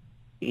after,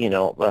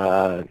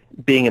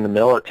 being in the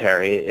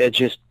military,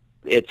 it's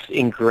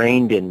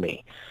ingrained in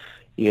me.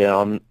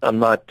 I'm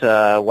not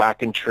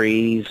whacking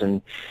trees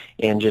and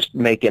just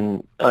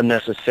making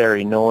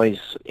unnecessary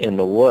noise in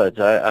the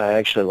woods. I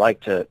actually like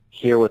to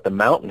hear what the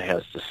mountain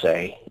has to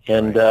say.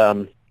 And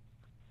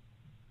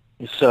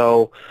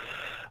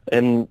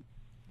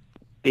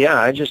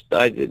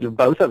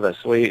both of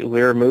us, we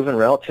were moving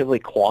relatively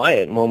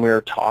quiet, and when we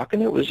were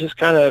talking, it was just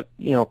kind of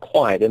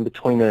quiet in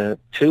between the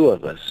two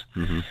of us.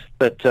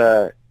 But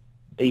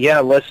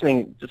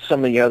listening to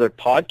some of the other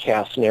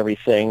podcasts and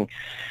everything,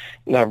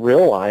 and I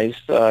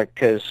realized,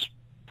 because,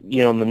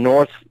 in the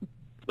north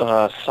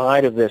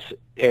side of this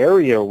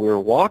area we were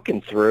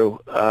walking through,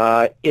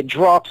 it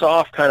drops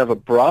off kind of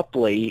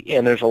abruptly,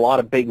 and there's a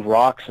lot of big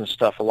rocks and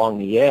stuff along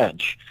the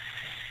edge.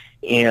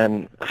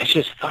 And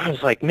I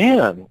was like,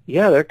 man,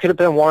 there could have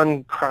been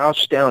one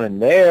crouched down in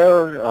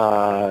there,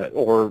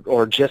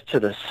 or just to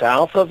the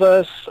south of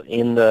us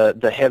in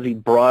the heavy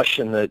brush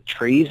and the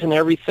trees and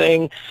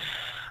everything.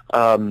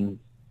 I've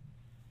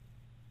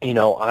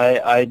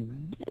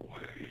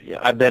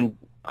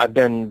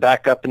been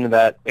back up into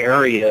that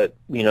area,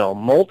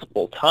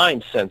 multiple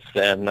times since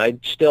then. And I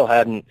still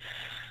hadn't,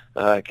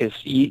 because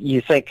you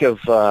think of,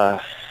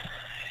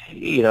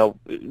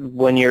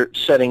 when you're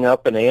setting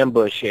up an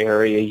ambush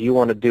area, you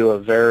want to do a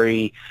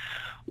very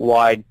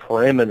wide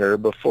perimeter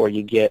before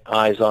you get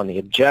eyes on the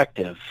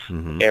objective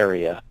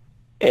area.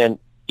 And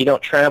you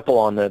don't trample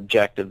on the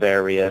objective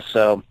area.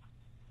 So,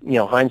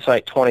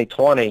 hindsight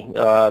 2020,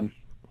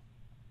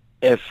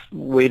 if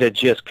we'd have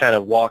just kind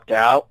of walked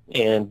out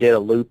and did a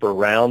loop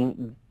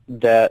around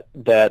that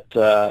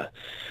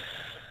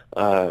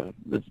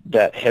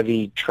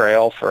heavy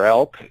trail for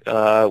elk,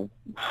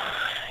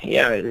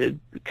 it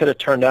could have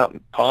turned out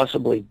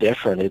possibly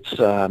different. It's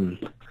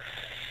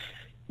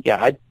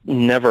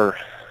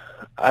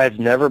I've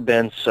never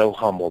been so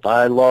humbled.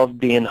 I love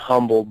being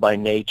humbled by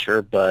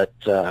nature, but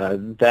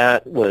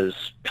that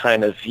was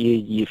kind of,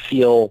 you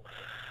feel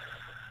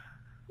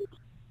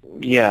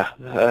yeah,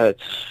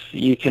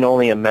 you can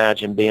only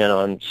imagine being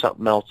on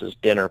something else's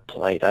dinner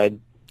plate.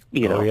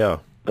 You know, Oh yeah.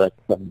 but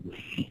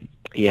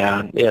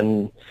yeah,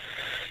 and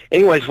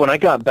anyways, when I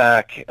got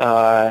back,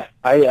 I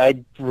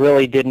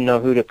really didn't know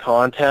who to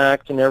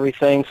contact and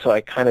everything, so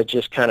I kind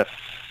of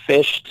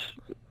fished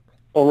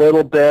a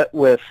little bit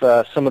with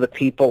some of the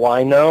people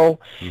I know,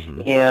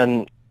 Mm-hmm.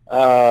 and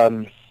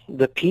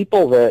the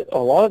people that a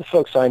lot of the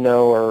folks I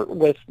know are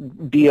with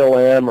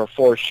BLM or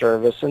Forest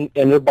Service, and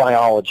they're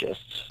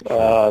biologists.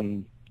 Sure.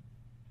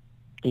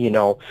 You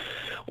know,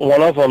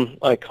 one of them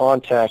I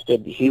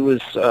contacted, he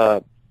was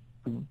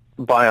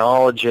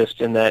biologist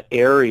in that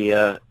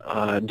area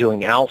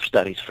doing owl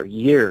studies for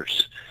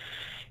years.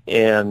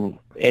 And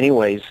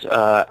anyways,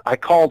 I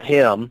called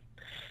him,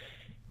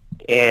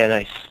 and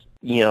I,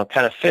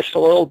 kind of fished a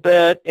little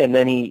bit, and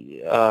then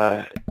he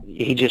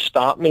just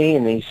stopped me,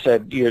 and he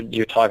said,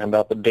 "You're talking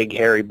about the big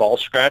hairy ball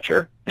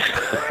scratcher?"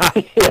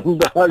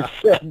 And I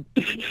said,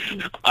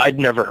 "I'd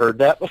never heard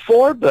that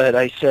before," but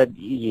I said,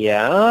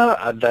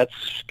 "Yeah,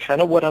 that's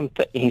kind of what I'm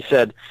thinking." He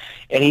said,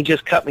 and he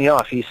just cut me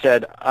off. He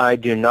said, "I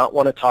do not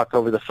want to talk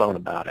over the phone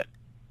about it."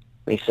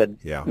 He said,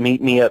 Yeah.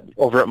 "Meet me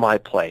over at my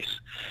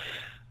place."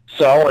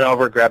 So I went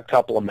over, grabbed a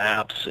couple of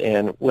maps,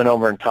 and went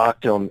over and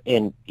talked to him,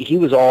 and he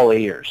was all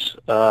ears.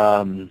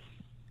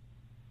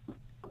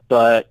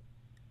 But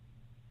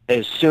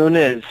as soon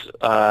as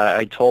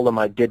I told him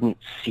I didn't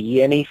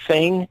see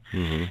anything,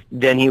 Mm-hmm.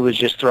 then he was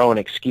just throwing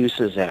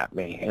excuses at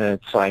me. And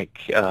it's like,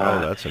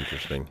 Oh, that's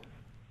interesting.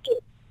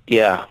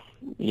 yeah,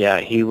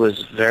 he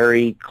was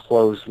very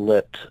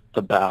close-lipped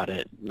about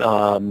it.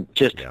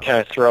 Just to Yeah.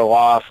 kind of throw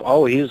off.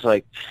 Oh, he was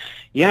like,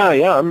 yeah,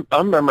 I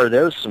remember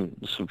there was some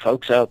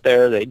folks out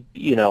there. They,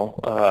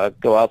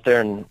 go out there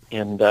and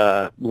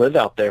live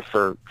out there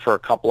for a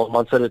couple of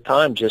months at a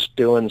time, just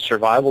doing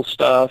survival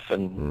stuff,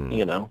 and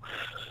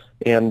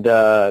and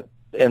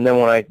then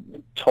when I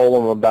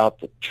told him about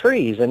the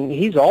trees, and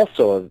he's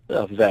also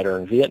a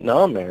veteran,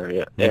 Vietnam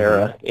era,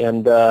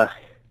 and I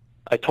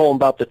told him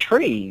about the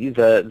tree,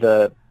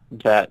 that.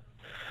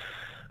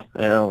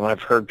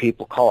 I've heard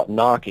people call it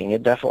knocking.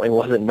 It definitely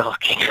wasn't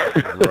knocking.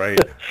 Right.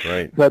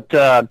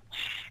 But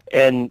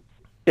and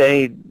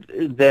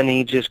then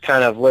he just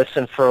kind of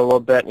listened for a little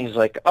bit, and he's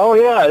like, "Oh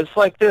yeah, it's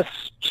like this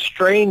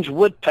strange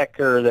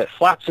woodpecker that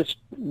flaps its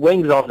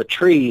wings on the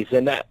trees,"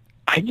 and that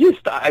I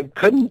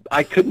couldn't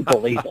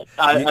believe it.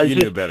 You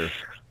knew better.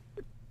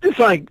 It's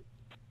like,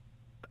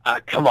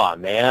 come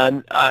on,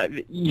 man,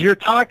 you're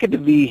talking to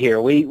me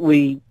here.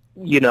 We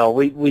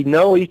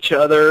know each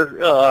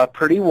other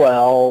pretty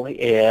well,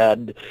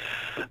 and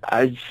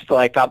I'm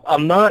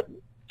not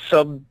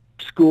some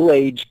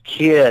school-age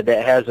kid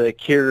that has a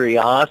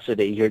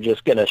curiosity. You're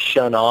just going to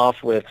shun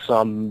off with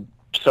some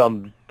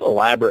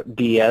elaborate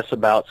BS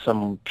about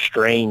some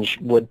strange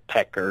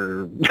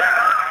woodpecker.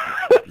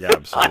 Yeah,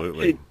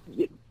 absolutely.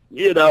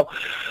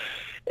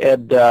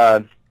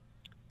 And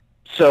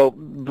so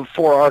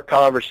before our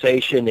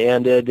conversation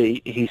ended,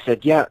 he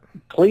said, "Yeah,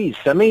 please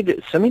send me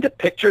the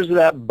pictures of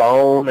that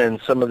bone and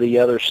some of the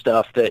other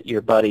stuff that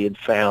your buddy had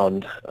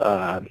found."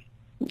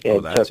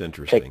 That's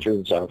interesting.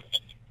 Pictures of.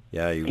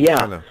 Yeah, he was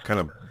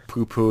kind of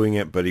poo-pooing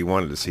it, but he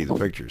wanted to see the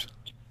pictures.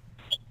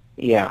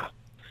 Yeah.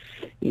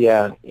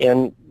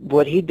 And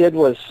what he did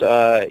was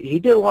he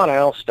did a lot of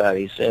owl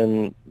studies,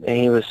 and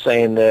he was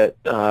saying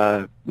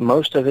that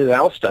most of his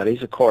owl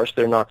studies, of course,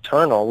 they're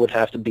nocturnal, would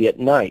have to be at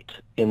night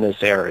in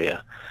this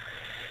area.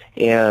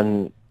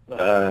 And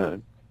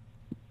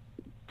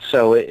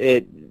so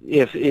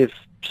if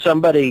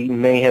somebody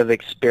may have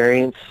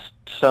experienced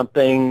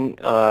something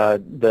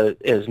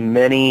as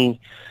many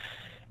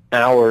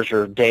hours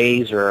or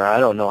days, or I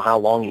don't know how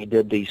long he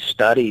did these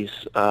studies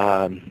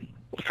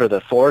for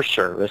the Forest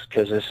Service,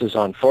 because this is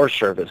on Forest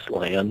Service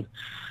land.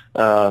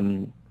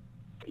 I'm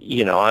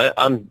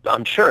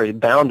sure he's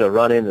bound to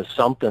run into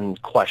something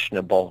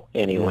questionable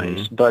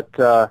anyways. Mm-hmm.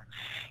 But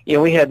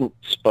we hadn't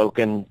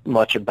spoken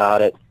much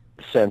about it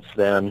since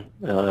then.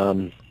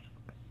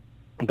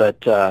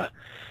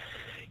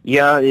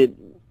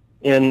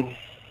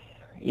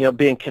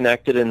 Being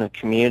connected in the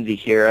community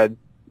here, I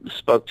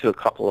spoke to a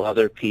couple of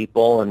other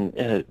people, and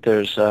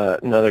there's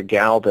another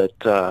gal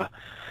that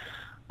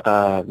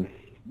I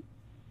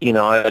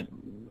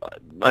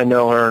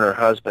know her and her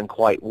husband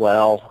quite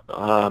well,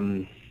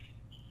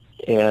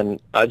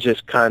 and I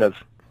just kind of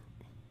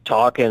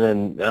talking,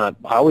 and I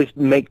always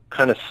make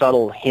kind of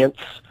subtle hints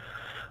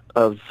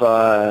of,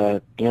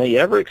 you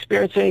ever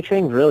experience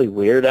anything really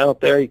weird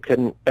out there you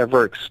couldn't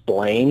ever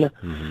explain?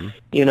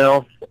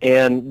 Mm-hmm.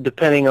 And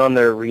depending on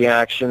their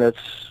reaction, that's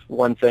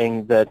one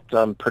thing that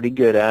I'm pretty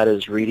good at,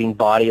 is reading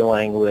body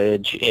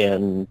language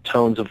and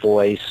tones of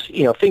voice,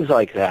 things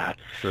like that.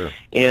 Sure.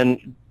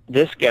 And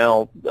this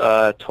gal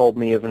told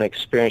me of an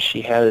experience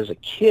she had as a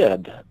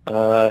kid.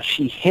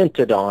 She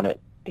hinted on it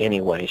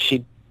anyway.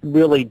 She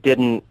really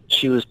didn't.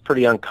 She was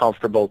pretty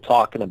uncomfortable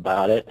talking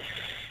about it.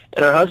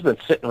 And her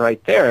husband's sitting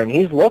right there, and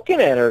he's looking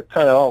at her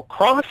kind of all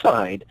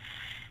cross-eyed.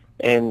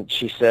 And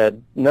she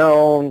said,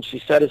 no, and she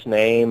said his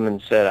name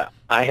and said,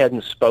 I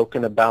hadn't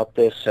spoken about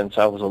this since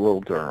I was a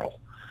little girl.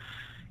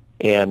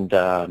 and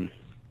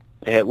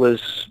it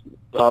was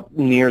up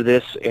near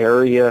this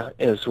area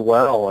as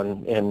well.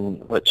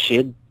 And what she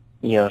had,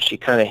 she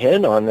kind of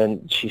hit on,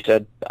 and she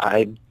said,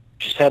 I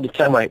just had to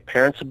tell my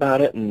parents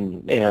about it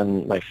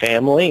and my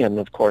family, and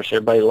of course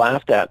everybody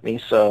laughed at me,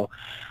 so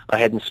I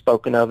hadn't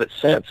spoken of it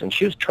since. And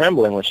she was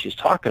trembling when she's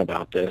talking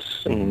about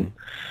this. And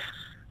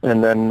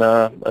then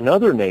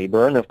another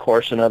neighbor, and of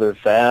course another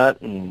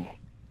vet, and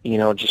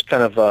just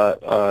kind of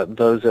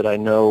those that I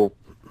know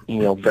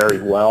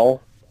very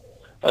well,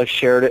 I've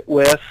shared it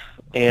with,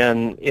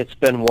 and it's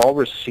been well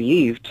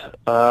received.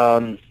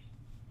 The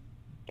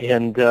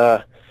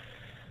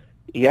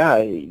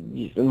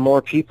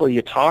more people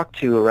you talk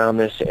to around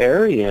this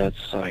area,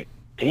 it's like,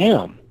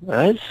 damn,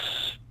 that's,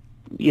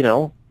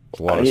 a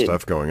lot of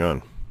stuff going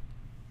on.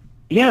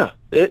 Yeah,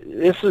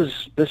 this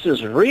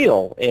is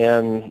real,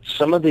 and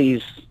some of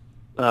these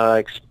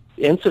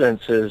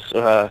incidences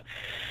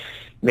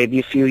maybe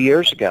a few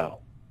years ago,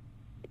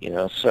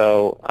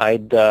 So I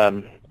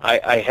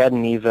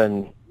hadn't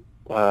even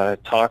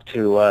talked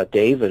to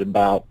David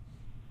about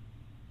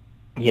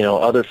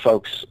other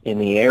folks in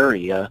the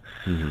area,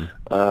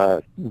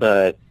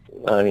 but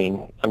I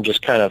mean, I'm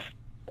just kind of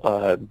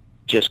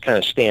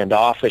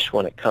standoffish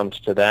when it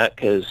comes to that,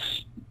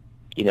 because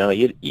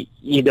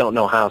you don't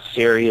know how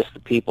serious the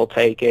people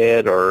take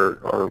it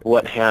or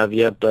what have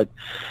you. But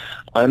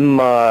I'm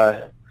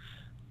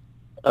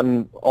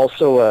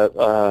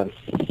also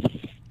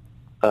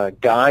a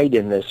guide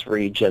in this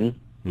region.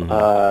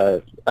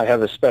 I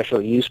have a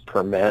special use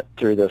permit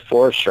through the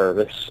Forest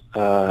Service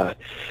to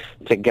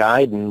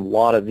guide in a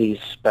lot of these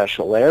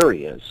special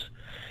areas,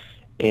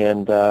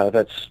 and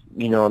that's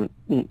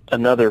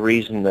another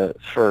reason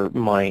for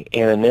my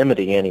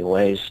anonymity,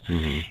 anyways.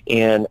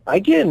 And I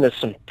get into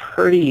some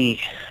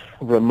pretty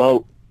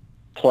remote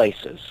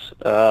places,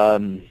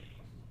 and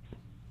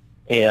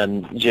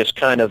just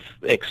kind of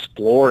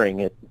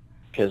exploring it,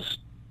 because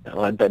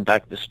I've been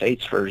back to the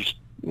States for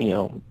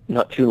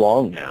not too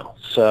long now,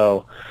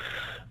 so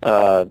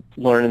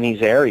learning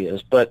these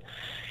areas. But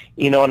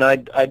and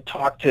I'd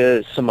talked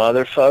to some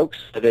other folks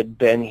that had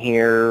been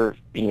here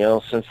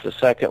since the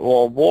Second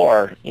World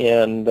War,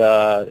 and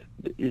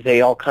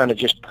they all kind of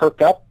just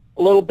perk up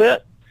a little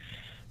bit.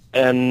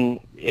 And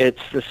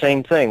it's the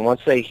same thing.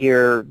 Once they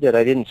hear that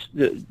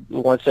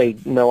once they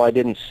know I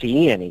didn't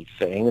see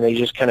anything, they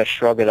just kind of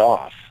shrug it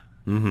off.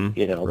 Right.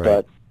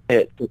 But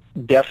it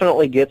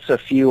definitely gets a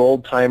few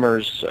old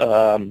timers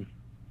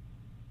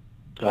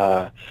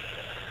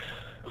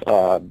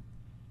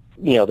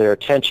their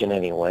attention,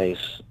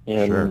 anyways.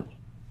 And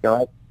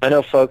sure. I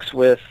know folks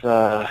with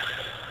the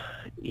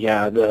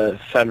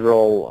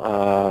federal,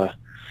 a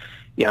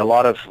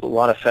lot of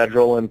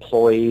federal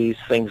employees,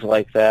 things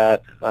like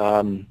that.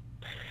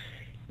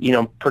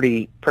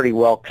 Pretty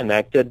well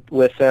connected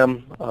with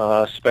them,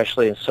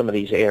 especially in some of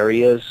these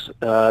areas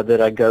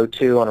that I go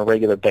to on a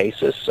regular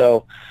basis.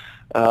 So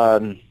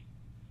I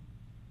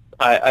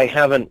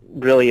haven't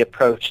really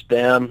approached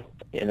them.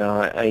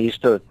 I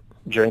used to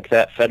drink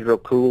that federal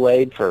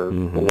Kool-Aid for a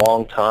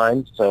long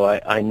time, so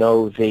I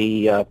know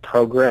the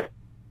program.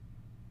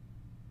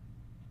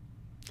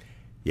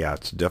 Yeah,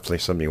 it's definitely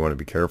something you want to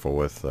be careful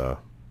with, and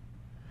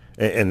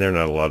they're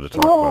not allowed to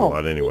talk about a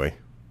lot anyway.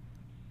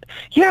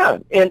 Yeah,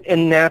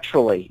 and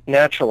naturally,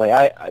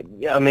 I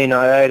mean,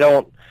 I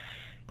don't.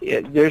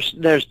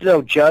 There's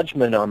no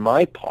judgment on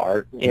my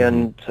part,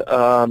 and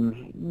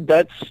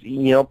that's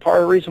part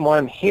of the reason why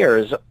I'm here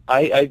is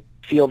I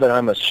feel that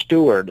I'm a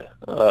steward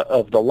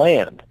of the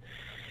land.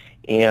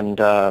 And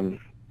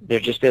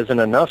there just isn't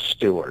enough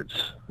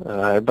stewards.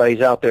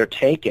 Everybody's out there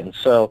taking.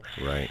 So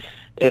right.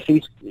 If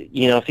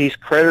these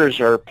critters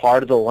are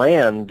part of the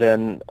land,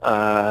 then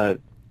I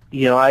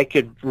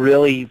could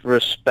really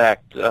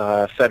respect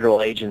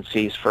federal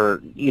agencies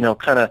for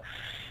kind of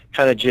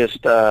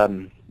just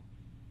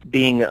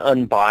being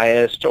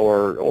unbiased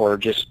or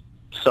just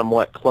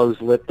somewhat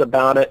closed-lipped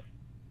about it.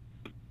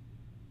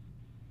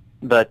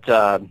 But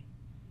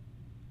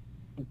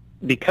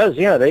because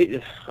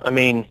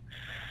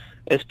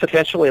it's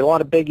potentially a lot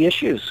of big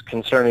issues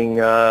concerning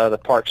the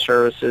park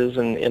services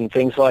and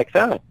things like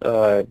that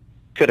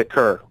could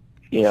occur,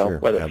 Sure,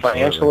 whether absolutely.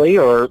 Financially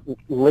or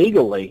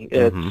legally.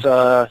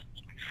 It's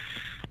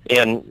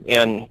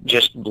and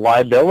just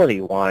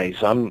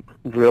liability-wise, I'm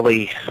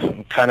really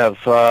kind of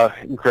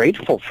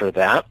grateful for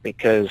that,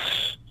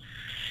 because,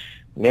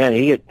 man,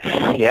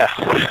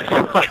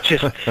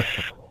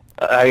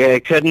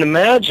 I couldn't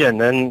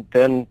imagine. And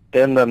then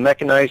the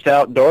mechanized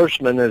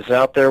outdoorsman is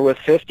out there with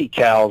 50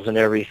 cows and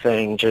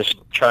everything, just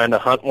trying to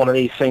hunt one of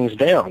these things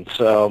down.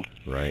 So,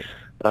 right.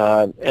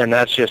 And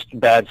that's just a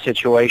bad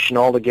situation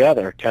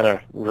altogether. Kind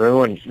of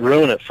ruin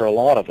it for a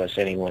lot of us,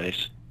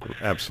 anyways.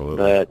 Absolutely.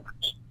 But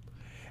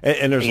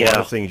and there's a lot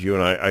of things you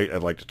and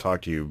I'd like to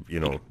talk to you,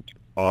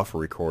 off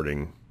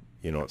recording.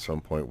 At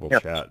some point we'll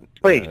chat.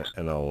 Please.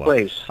 And I'll.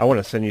 Please. I want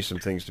to send you some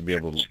things to be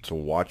able to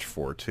watch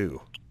for too.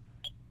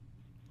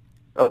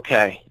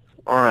 Okay.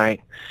 All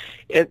right.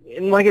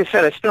 And like I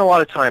said, I spent a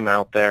lot of time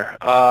out there.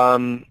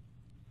 I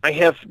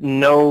have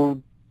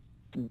no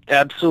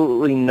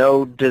absolutely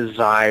no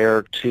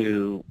desire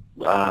to,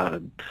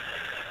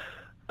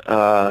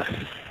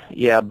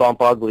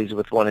 bump uglies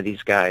with one of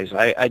these guys.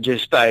 I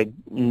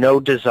no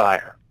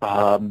desire.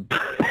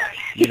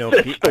 You know,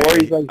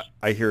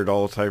 I hear it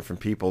all the time from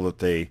people that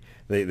they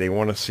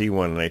want to see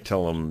one, and I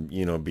tell them,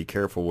 you know, be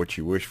careful what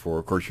you wish for.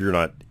 Of course, you're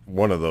not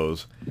one of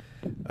those.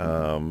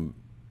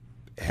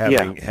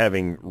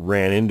 Having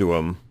ran into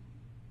them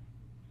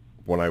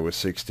when I was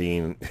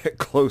 16 at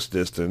close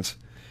distance,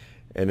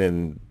 and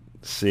then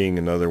seeing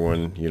another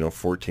one, you know,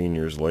 14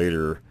 years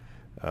later,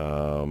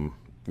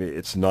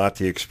 it's not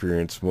the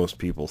experience most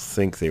people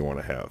think they want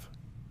to have.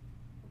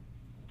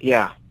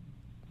 Yeah.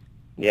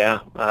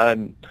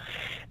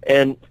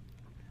 And,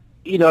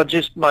 you know,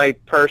 just my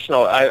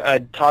personal,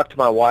 I'd talked to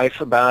my wife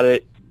about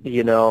it,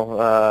 you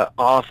know,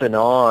 off and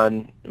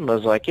on. I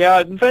was like, yeah,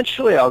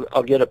 eventually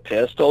I'll get a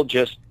pistol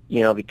just,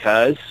 you know,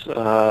 because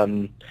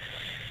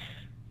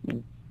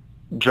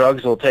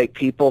drugs will take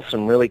people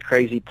some really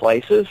crazy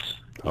places,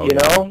 you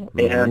know,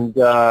 and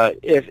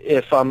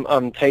if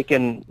I'm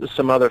taking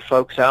some other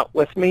folks out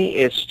with me,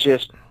 it's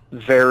just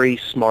very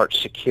smart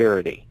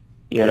security,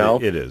 you know.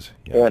 It is.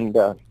 Yeah. And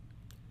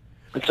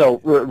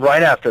so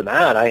right after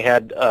that, I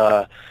had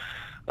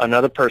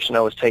another person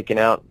I was taking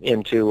out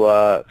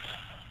into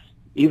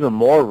even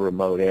more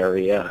remote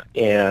area,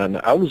 and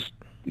I was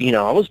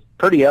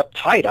pretty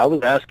uptight. I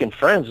was asking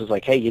friends, I was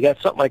like, hey, you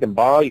got something I can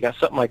borrow? You got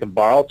something I can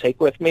borrow, take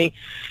with me?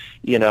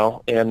 You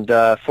know, and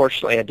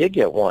fortunately I did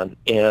get one,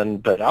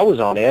 but I was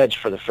on edge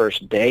for the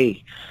first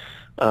day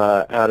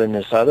out in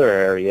this other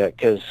area,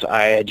 because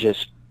I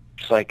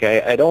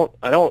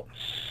don't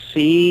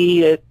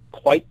see it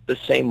quite the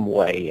same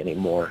way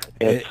anymore.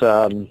 It's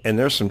and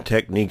there's some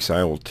techniques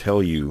I will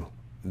tell you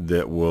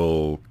that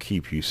will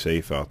keep you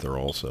safe out there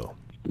also.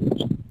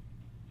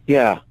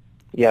 Yeah,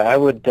 I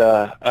would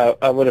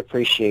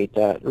appreciate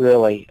that,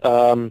 really.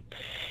 And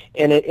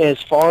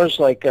as far as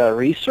like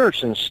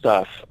research and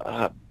stuff,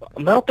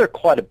 I'm out there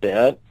quite a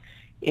bit,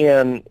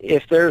 and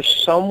if there's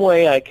some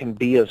way I can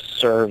be of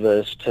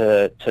service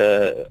to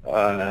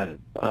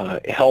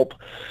help,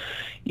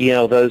 you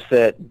know, those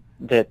that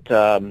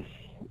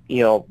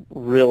you know,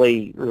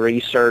 really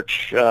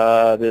research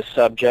this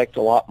subject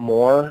a lot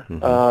more,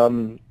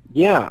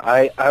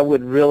 I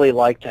would really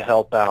like to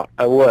help out.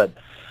 I would.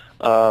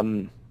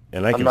 And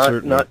I can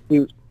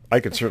I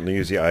could certainly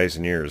use the eyes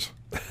and ears.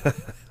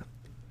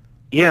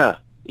 Yeah,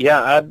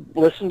 I've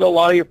listened to a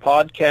lot of your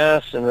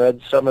podcasts and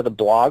read some of the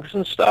blogs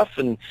and stuff,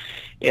 and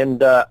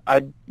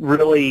I'd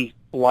really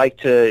like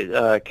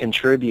to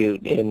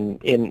contribute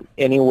in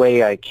any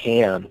way I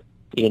can.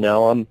 You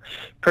know, I'm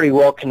pretty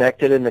well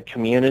connected in the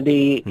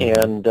community,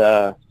 and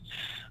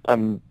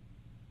I'm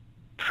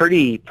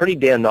pretty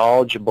damn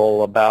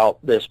knowledgeable about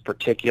this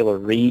particular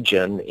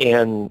region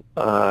and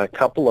a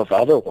couple of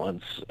other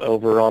ones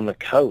over on the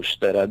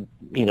coast that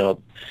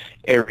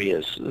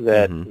areas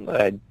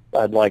that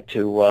I'd like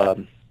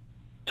to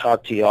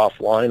talk to you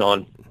offline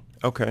on.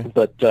 Okay.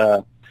 But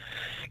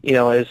you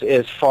know,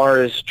 as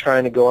far as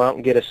trying to go out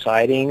and get a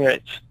sighting,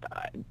 it's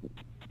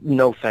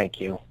no,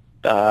 thank you.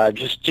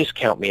 Just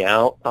count me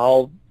out.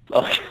 No.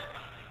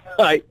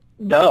 I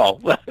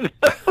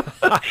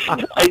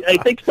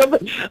think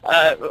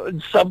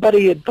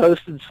somebody had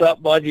posted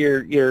something on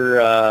your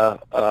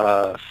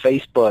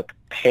Facebook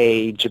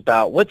page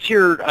about what's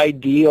your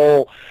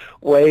ideal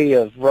way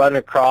of running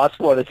across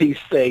one of these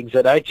things,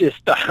 and I read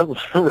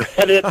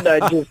it,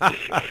 and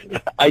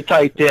I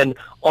typed in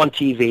on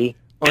TV.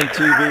 On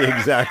TV,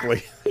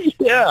 exactly.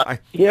 Yeah.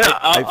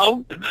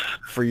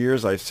 For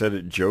years I've said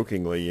it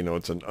jokingly, you know,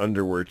 it's an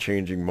underwear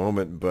changing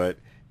moment, but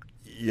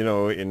you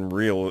know, in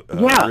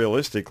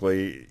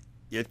realistically,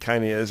 it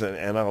kind of is.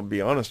 And I'll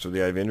be honest with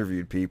you, I've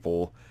interviewed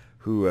people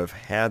who have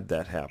had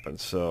that happen.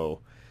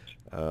 So,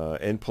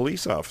 and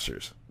police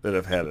officers that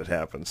have had it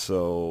happen.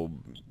 So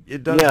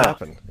it does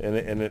happen,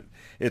 and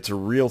it's a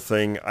real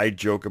thing. I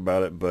joke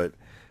about it, but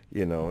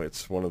you know,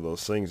 it's one of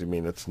those things. I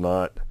mean, it's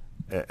not.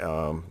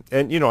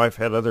 And you know, I've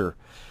had other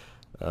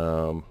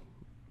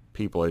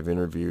people I've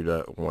interviewed.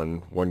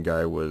 One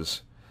guy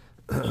was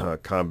a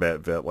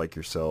combat vet like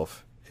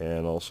yourself,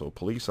 and also a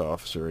police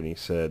officer, and he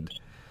said,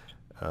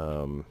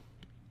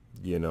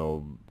 you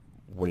know,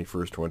 when he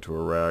first went to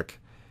Iraq,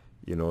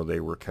 you know, they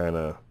were kind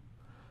of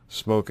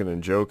smoking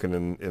and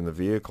joking in the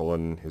vehicle,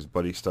 and his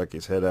buddy stuck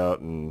his head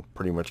out and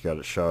pretty much got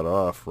it shot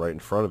off right in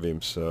front of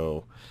him.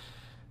 So,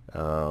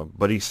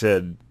 but he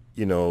said,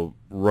 you know,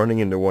 running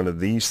into one of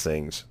these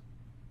things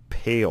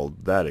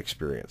paled that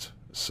experience.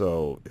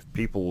 So if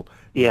people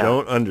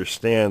don't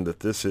understand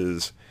that this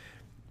is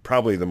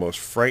probably the most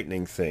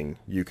frightening thing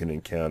you can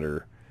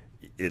encounter,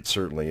 it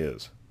certainly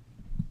is.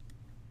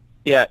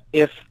 Yeah,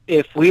 if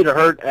we'd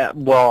heard,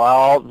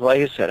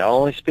 like I said, I'll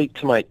only speak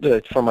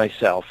to for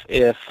myself.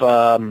 If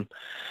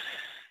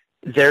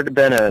there'd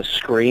been a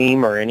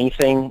scream or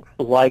anything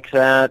like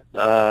that,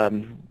 I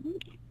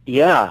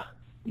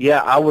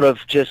would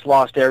have just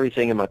lost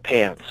everything in my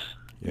pants.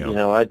 Yeah. You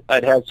know,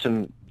 I'd had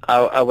some.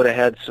 I would have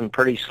had some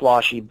pretty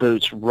sloshy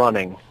boots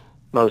running,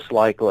 most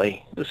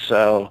likely.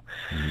 So,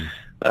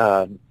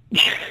 Uh,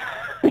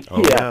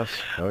 Oh yeah, yes,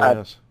 oh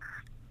yes.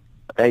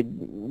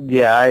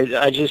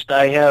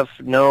 I have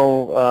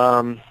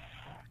no,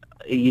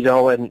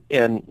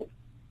 and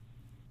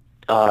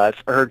I've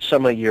heard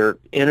some of your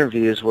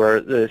interviews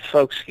where the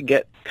folks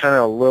get kind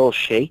of a little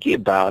shaky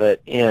about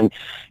it, and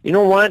you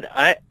know what?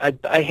 I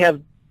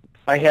have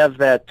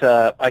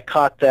that. I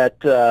caught that.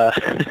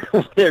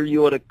 Whatever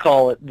you want to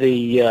call it,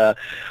 the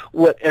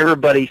what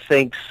everybody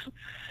thinks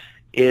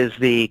is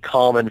the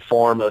common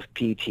form of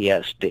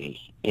PTSD.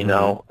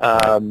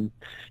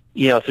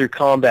 Through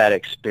combat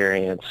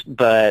experience.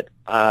 But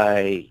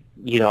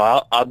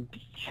now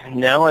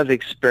I've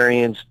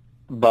experienced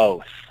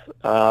both.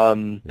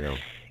 Yeah.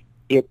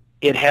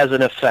 It has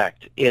an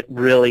effect. It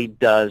really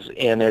does,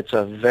 and it's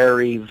a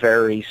very,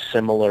 very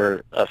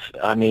similar.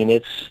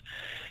 It's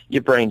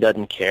your brain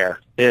doesn't care.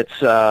 It's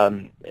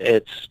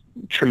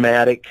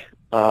traumatic,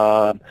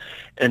 and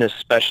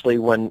especially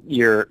when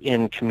you're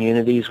in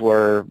communities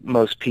where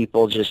most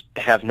people just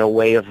have no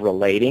way of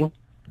relating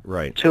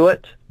Right. to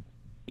it.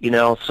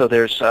 So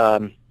there's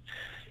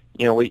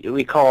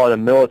we call it a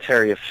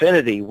military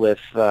affinity with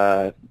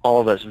all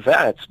of us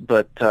vets,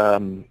 but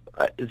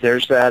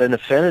there's that an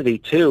affinity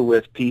too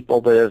with people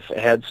that have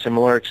had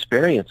similar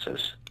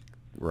experiences.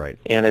 Right.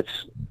 And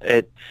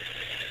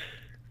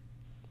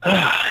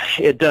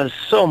it does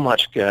so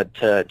much good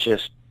to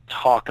just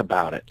talk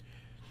about it.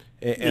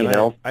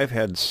 And I've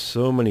had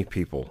so many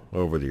people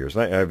over the years.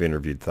 I've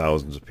interviewed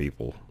thousands of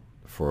people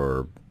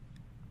for,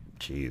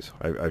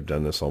 I've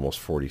done this almost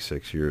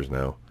 46 years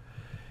now.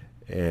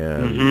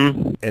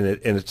 And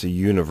it's a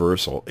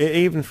universal.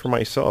 Even for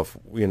myself,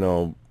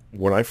 when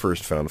I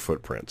first found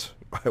footprints,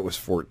 I was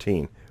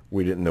 14.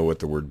 We didn't know what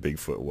the word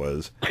Bigfoot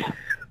was.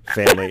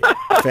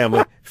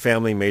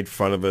 Family made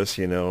fun of us,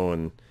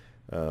 and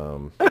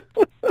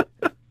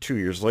 2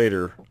 years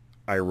later,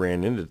 I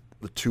ran into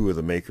the two of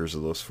the makers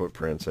of those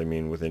footprints. I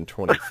mean, within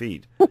 20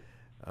 feet.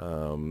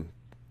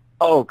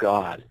 Oh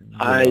God!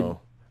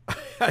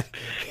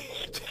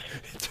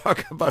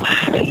 Talk about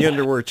the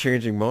underwear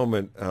changing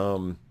moment.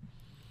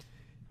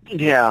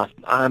 Yeah,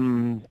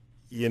 and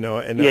you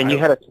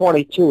had a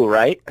 22,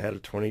 right? I had a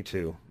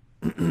 22.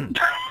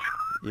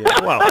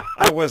 Yeah, well,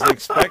 I wasn't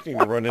expecting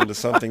to run into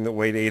something that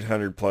weighed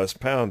 800 plus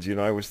pounds.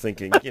 I was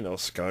thinking,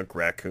 skunk,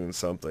 raccoon,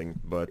 something.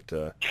 But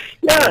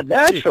yeah,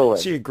 naturally.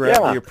 So you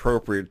grab the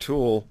appropriate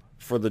tool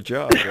for the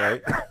job,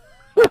 right?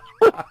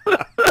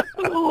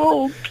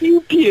 Oh,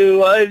 pew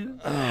pew! I'm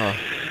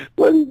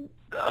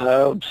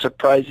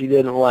surprised he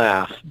didn't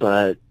laugh,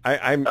 but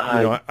I'm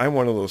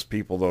one of those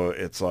people though.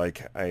 It's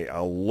like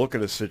I'll look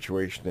at a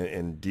situation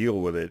and deal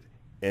with it,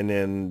 and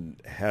then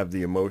have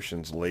the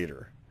emotions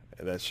later.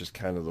 That's just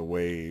kind of the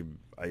way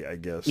I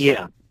guess.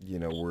 Yeah.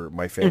 We're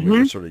my family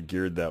was sort of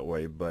geared that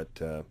way, but.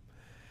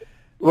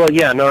 Well,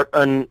 yeah,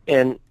 and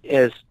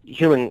as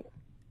human,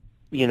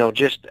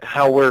 just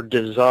how we're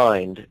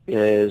designed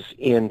is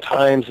in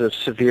times of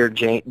severe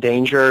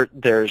danger.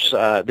 There's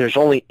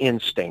only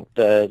instinct.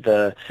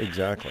 The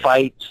exactly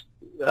fight.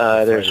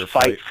 There's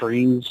fight,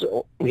 freeze.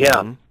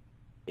 Yeah,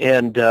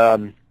 and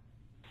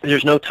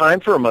there's no time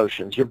for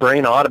emotions. Your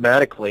brain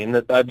automatically,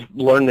 and I've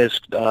learned this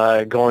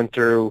going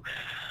through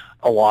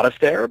a lot of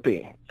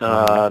therapy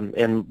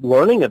and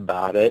learning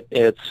about it.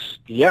 It's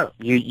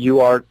you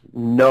are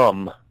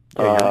numb.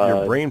 Yeah,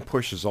 your brain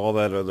pushes all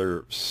that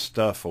other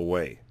stuff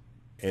away,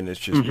 and it's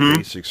just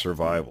basic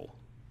survival.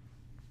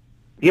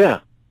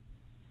 Yeah,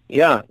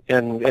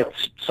 and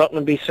it's something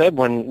to be said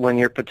when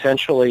you're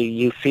potentially,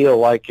 you feel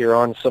like you're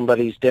on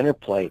somebody's dinner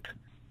plate,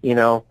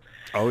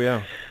 Oh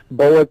yeah.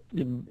 Bullets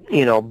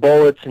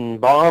and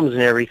bombs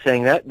and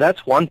everything.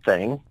 That's one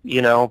thing,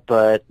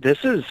 but this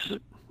is,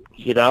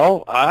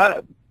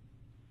 I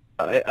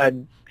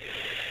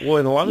well,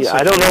 in a lot of situations,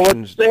 I don't know what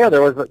to say.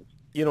 There was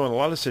in a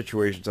lot of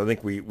situations, I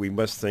think we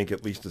must think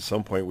at least at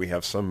some point we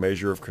have some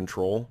measure of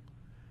control.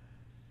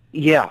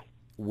 Yeah.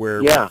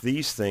 Where with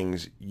these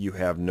things, you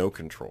have no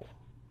control.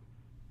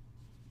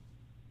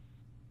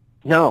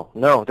 No.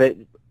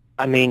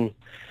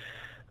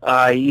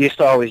 I used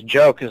to always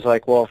joke, is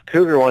like, well, if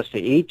Cougar wants to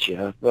eat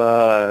you,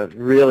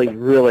 really,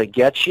 really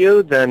gets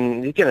you,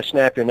 then he's going to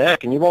snap your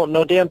neck and you won't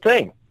know damn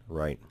thing.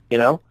 Right.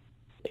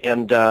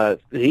 And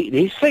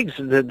these things,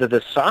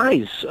 the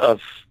size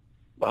of,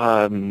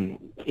 come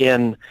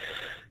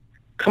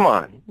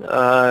on,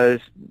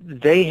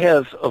 they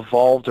have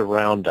evolved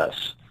around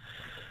us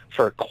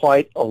for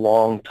quite a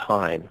long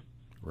time.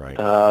 Right.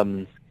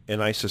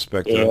 And I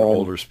suspect they're an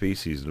older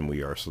species than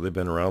we are, so they've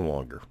been around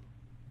longer.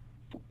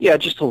 Yeah,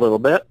 just a little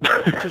bit.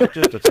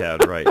 just a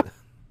tad, right.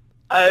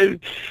 I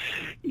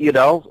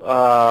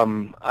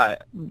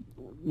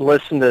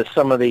listen to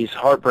some of these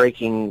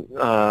heartbreaking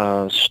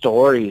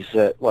stories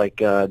that, like,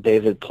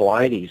 David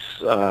Paulides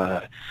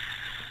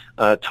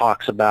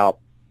talks about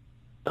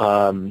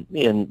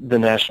in the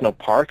national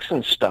parks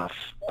and stuff.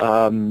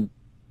 I've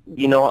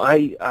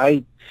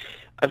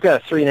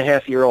got a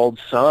 3.5-year-old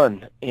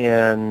son,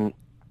 and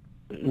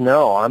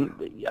No,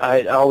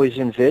 I always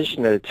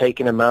envisioned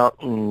taking him out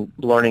and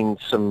learning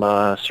some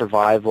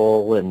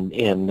survival and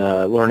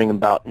learning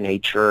about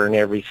nature and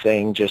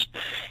everything. Just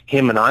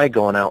him and I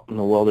going out in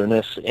the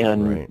wilderness.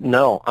 And Right.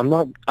 no, I'm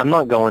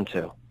not going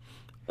to.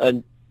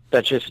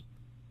 That's just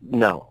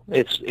no.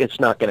 It's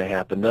not going to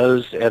happen.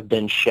 Those have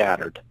been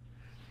shattered.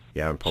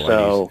 Yeah, and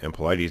So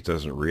Pilates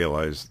doesn't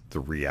realize the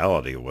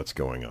reality of what's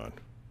going on.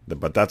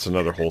 But that's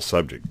another whole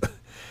subject.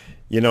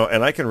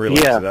 And I can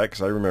relate yeah, to that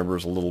because I remember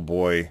as a little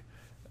boy,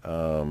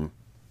 4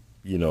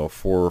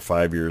 or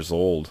 5 years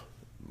old,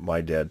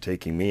 my dad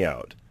taking me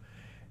out.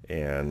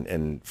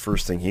 And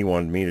first thing he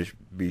wanted me to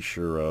be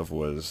sure of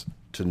was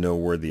to know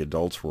where the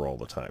adults were all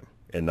the time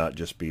and not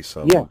just be yeah,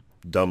 some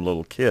dumb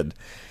little kid.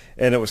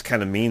 And it was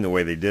kind of mean the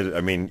way they did it.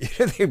 I mean,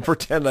 they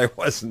pretend I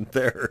wasn't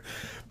there.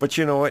 But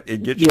you know what?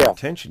 It gets your yeah.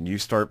 attention. You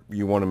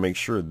want to make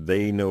sure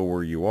they know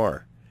where you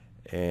are.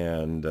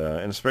 And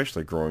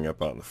especially growing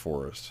up out in the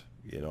forest.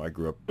 I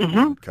grew up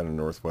Mhm. kind of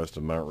northwest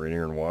of Mount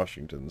Rainier in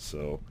Washington,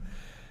 so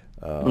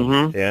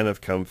Mhm. and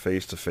have come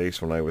face to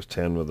face when I was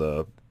 10 with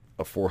a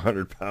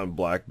 400-pound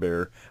black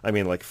bear. I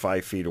mean, like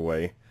 5 feet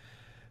away.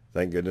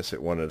 Thank goodness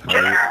it wanted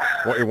honey.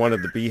 It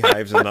wanted the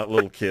beehives and not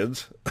little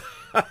kids.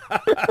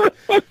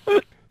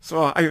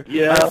 So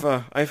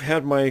Yeah. I've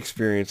had my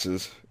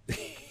experiences.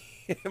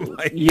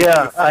 My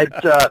Yeah, youth. I'd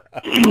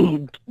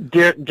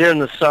during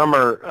the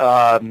summer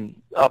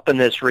up in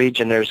this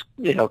region. There's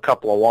a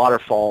couple of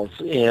waterfalls,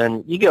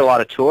 and you get a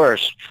lot of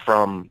tourists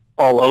from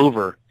all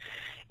over.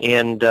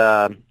 And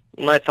I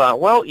thought,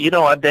 well,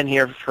 I've been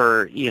here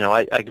for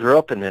I grew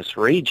up in this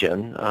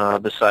region.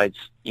 Besides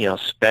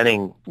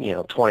spending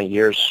 20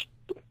 years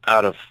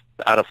out of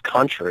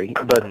country,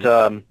 but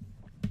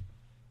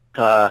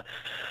so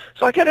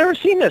I had never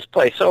seen this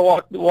place. So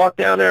I walked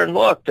down there and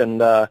looked, and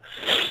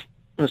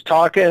was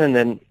talking, and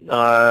then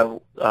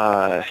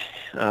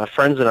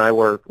friends and I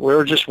we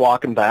were just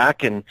walking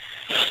back, and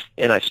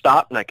I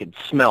stopped, and I could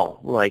smell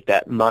like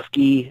that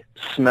musky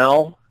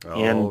smell,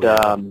 and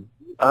Yeah.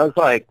 I was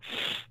like,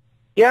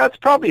 yeah, it's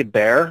probably a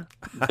bear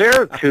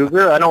or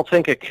cougar. I don't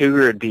think a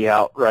cougar would be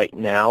out right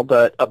now,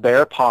 but a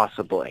bear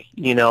possibly.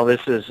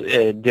 This is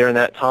during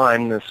that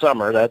time in the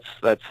summer. That's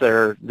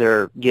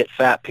their get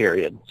fat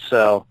period.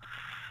 So.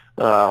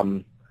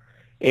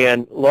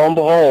 And lo and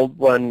behold,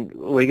 when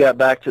we got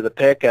back to the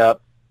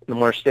pickup, and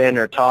we're standing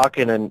there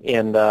talking, and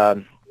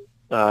there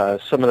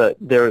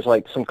was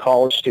like some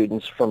college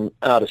students from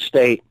out of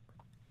state,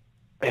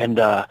 and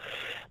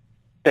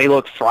they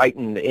looked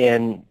frightened,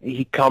 and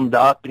he come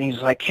up and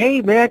he's like,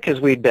 "Hey, man,"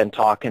 because we'd been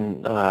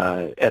talking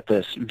at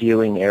this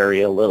viewing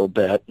area a little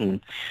bit,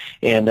 and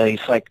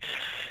he's like,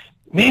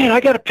 "Man, I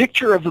got a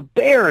picture of a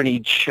bear," and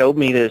he showed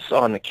me this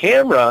on the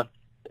camera.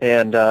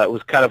 And it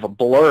was kind of a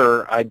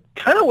blur. I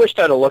kind of wished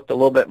I'd have looked a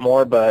little bit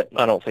more, but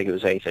I don't think it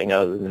was anything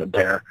other than a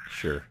bear.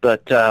 Sure.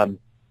 But they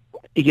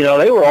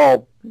were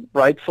all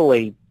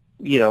rightfully,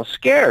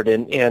 scared,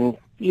 and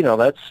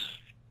that's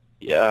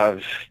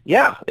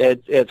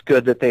it's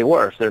good that they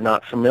were if they're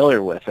not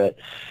familiar with it.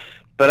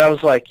 But I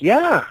was like,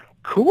 yeah,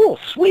 cool,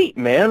 sweet,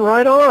 man,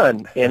 right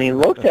on. And he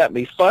looked at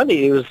me funny.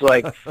 He was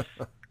like,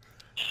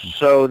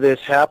 "So this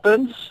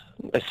happens?"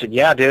 I said,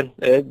 "Yeah, dude,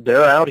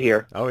 they're out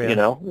here." Oh,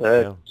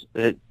 yeah.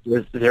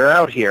 They're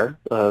out here.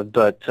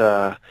 But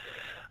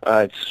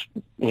it's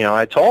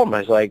I told him, I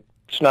was like,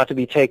 it's not to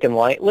be taken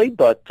lightly,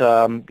 but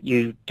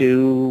you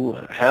do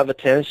have a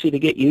tendency to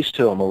get used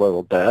to them a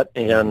little bit.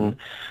 And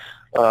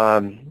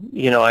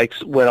I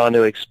went on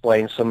to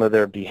explain some of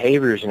their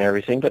behaviors and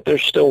everything, but they're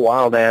still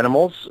wild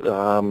animals.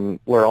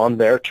 We're on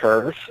their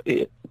turf,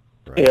 Right.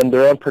 and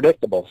they're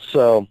unpredictable.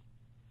 So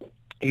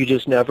you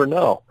just never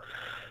know.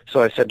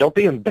 So I said, don't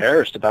be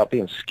embarrassed about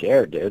being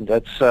scared, dude.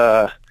 That's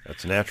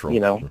natural.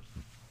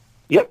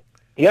 Yep.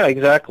 Yeah,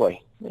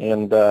 exactly.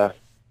 And,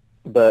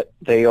 but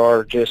they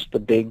are just the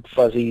big,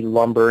 fuzzy,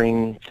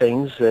 lumbering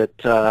things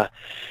that,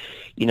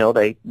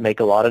 they make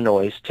a lot of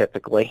noise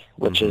typically,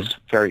 which is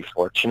very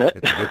fortunate.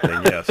 It's a good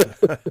thing, yes.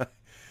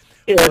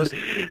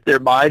 And their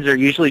minds are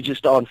usually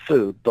just on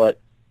food, but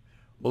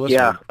Well, listen,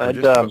 yeah,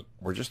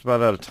 we're just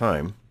about out of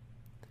time.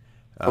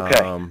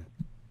 okay.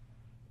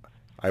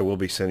 I will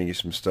be sending you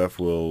some stuff.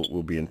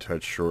 We'll be in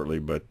touch shortly.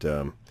 But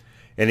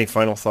any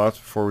final thoughts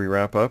before we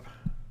wrap up?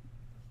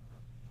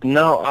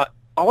 No,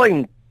 all I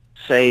can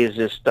say is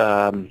just,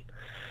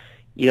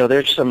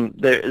 there's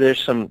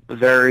some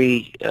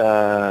very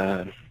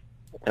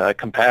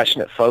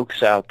compassionate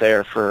folks out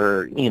there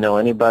for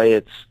anybody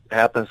that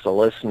happens to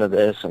listen to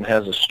this and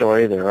has a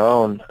story of their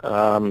own.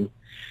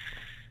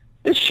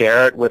 Just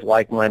share it with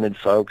like-minded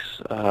folks.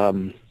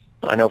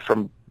 I know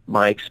from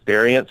my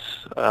experience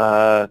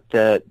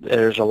that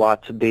there's a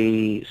lot to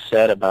be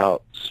said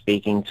about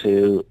speaking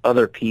to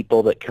other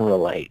people that can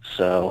relate.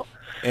 So,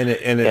 And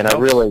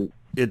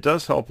it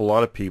does help a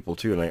lot of people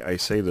too. And I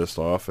say this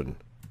often.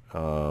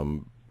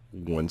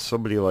 When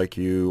somebody like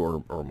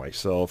you or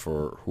myself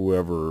or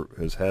whoever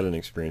has had an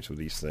experience with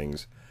these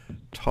things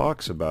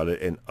talks about it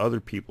and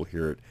other people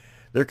hear it,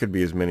 there could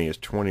be as many as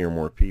 20 or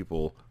more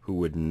people who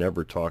would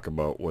never talk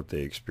about what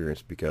they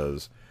experienced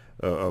because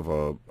of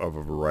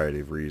a variety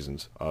of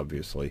reasons,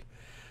 obviously.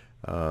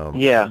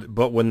 Yeah.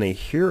 But when they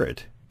hear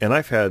it, and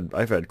I've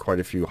had quite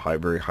a few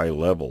very high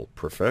level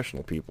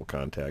professional people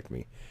contact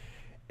me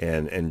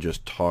and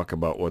just talk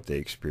about what they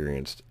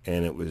experienced,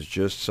 and it was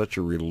just such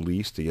a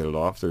release to get it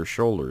off their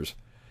shoulders.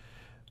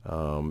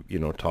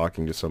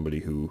 Talking to somebody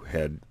who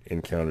had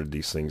encountered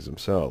these things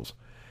themselves.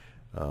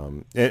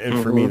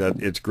 And for me,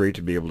 that it's great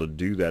to be able to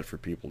do that for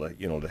people to,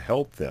 to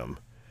help them,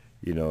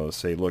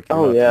 say, look,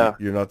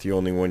 you're not the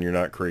only one. You're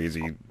not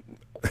crazy.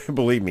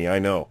 Believe me, I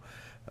know.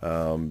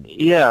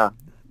 Yeah.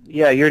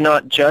 You're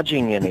not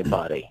judging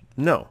anybody.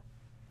 No.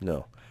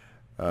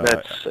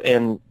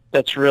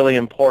 That's really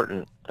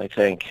important, I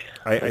think.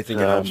 I think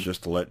it helps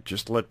just to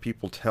let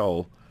people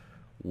tell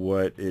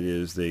what it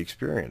is they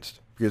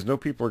experienced. Because no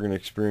people are going to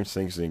experience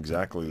things in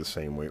exactly the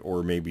same way,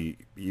 or maybe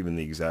even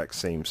the exact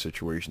same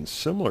situation,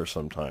 similar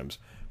sometimes,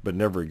 but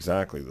never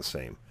exactly the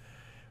same.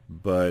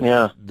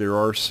 But there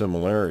are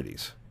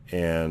similarities,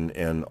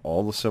 and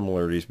all the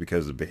similarities,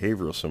 because of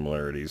behavioral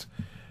similarities,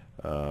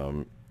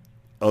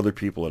 other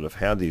people that have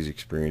had these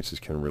experiences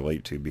can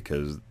relate to,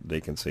 because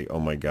they can say,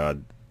 oh my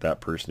God, that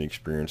person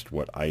experienced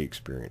what I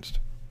experienced.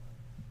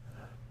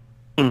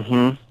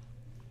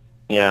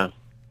 Yeah,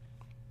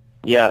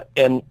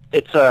 and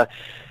it's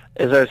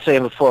as I was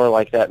saying before,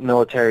 like that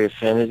military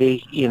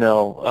affinity,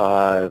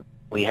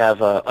 we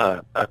have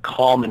a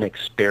common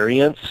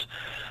experience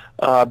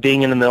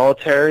being in the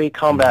military,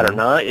 combat or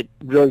not. It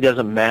really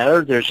doesn't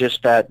matter. There's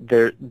just that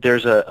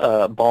there's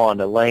a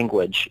bond, a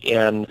language,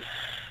 and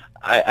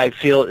I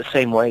feel it the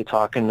same way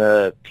talking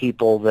to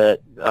people that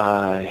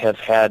have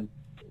had,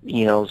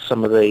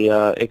 some of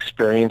the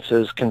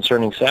experiences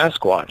concerning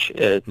Sasquatch.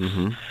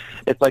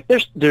 It's like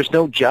there's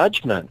no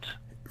judgment.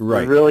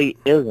 Right. There really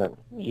isn't.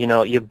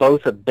 You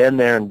both have been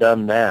there and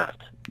done that.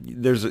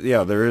 There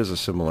is a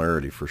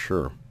similarity for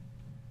sure.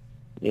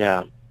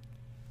 Yeah.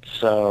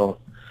 So,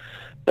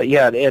 but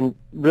yeah, and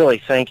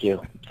really, thank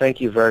you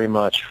very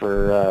much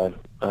for,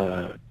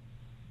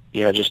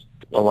 just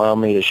allow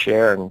me to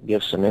share and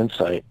give some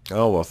insight.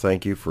 Oh, well,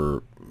 thank you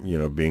for,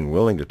 being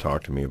willing to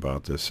talk to me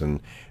about this.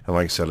 And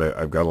like I said,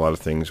 I've got a lot of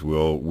things.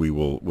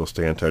 We'll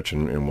stay in touch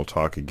and we'll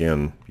talk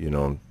again,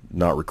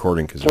 not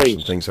recording, because there's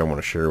some things I want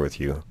to share with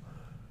you.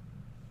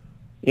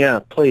 Yeah,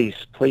 please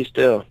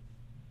do.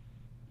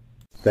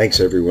 Thanks,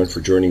 everyone,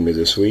 for joining me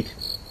this week.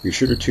 Be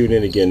sure to tune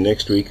in again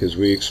next week as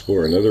we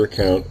explore another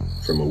account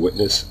from a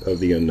witness of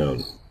the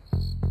unknown.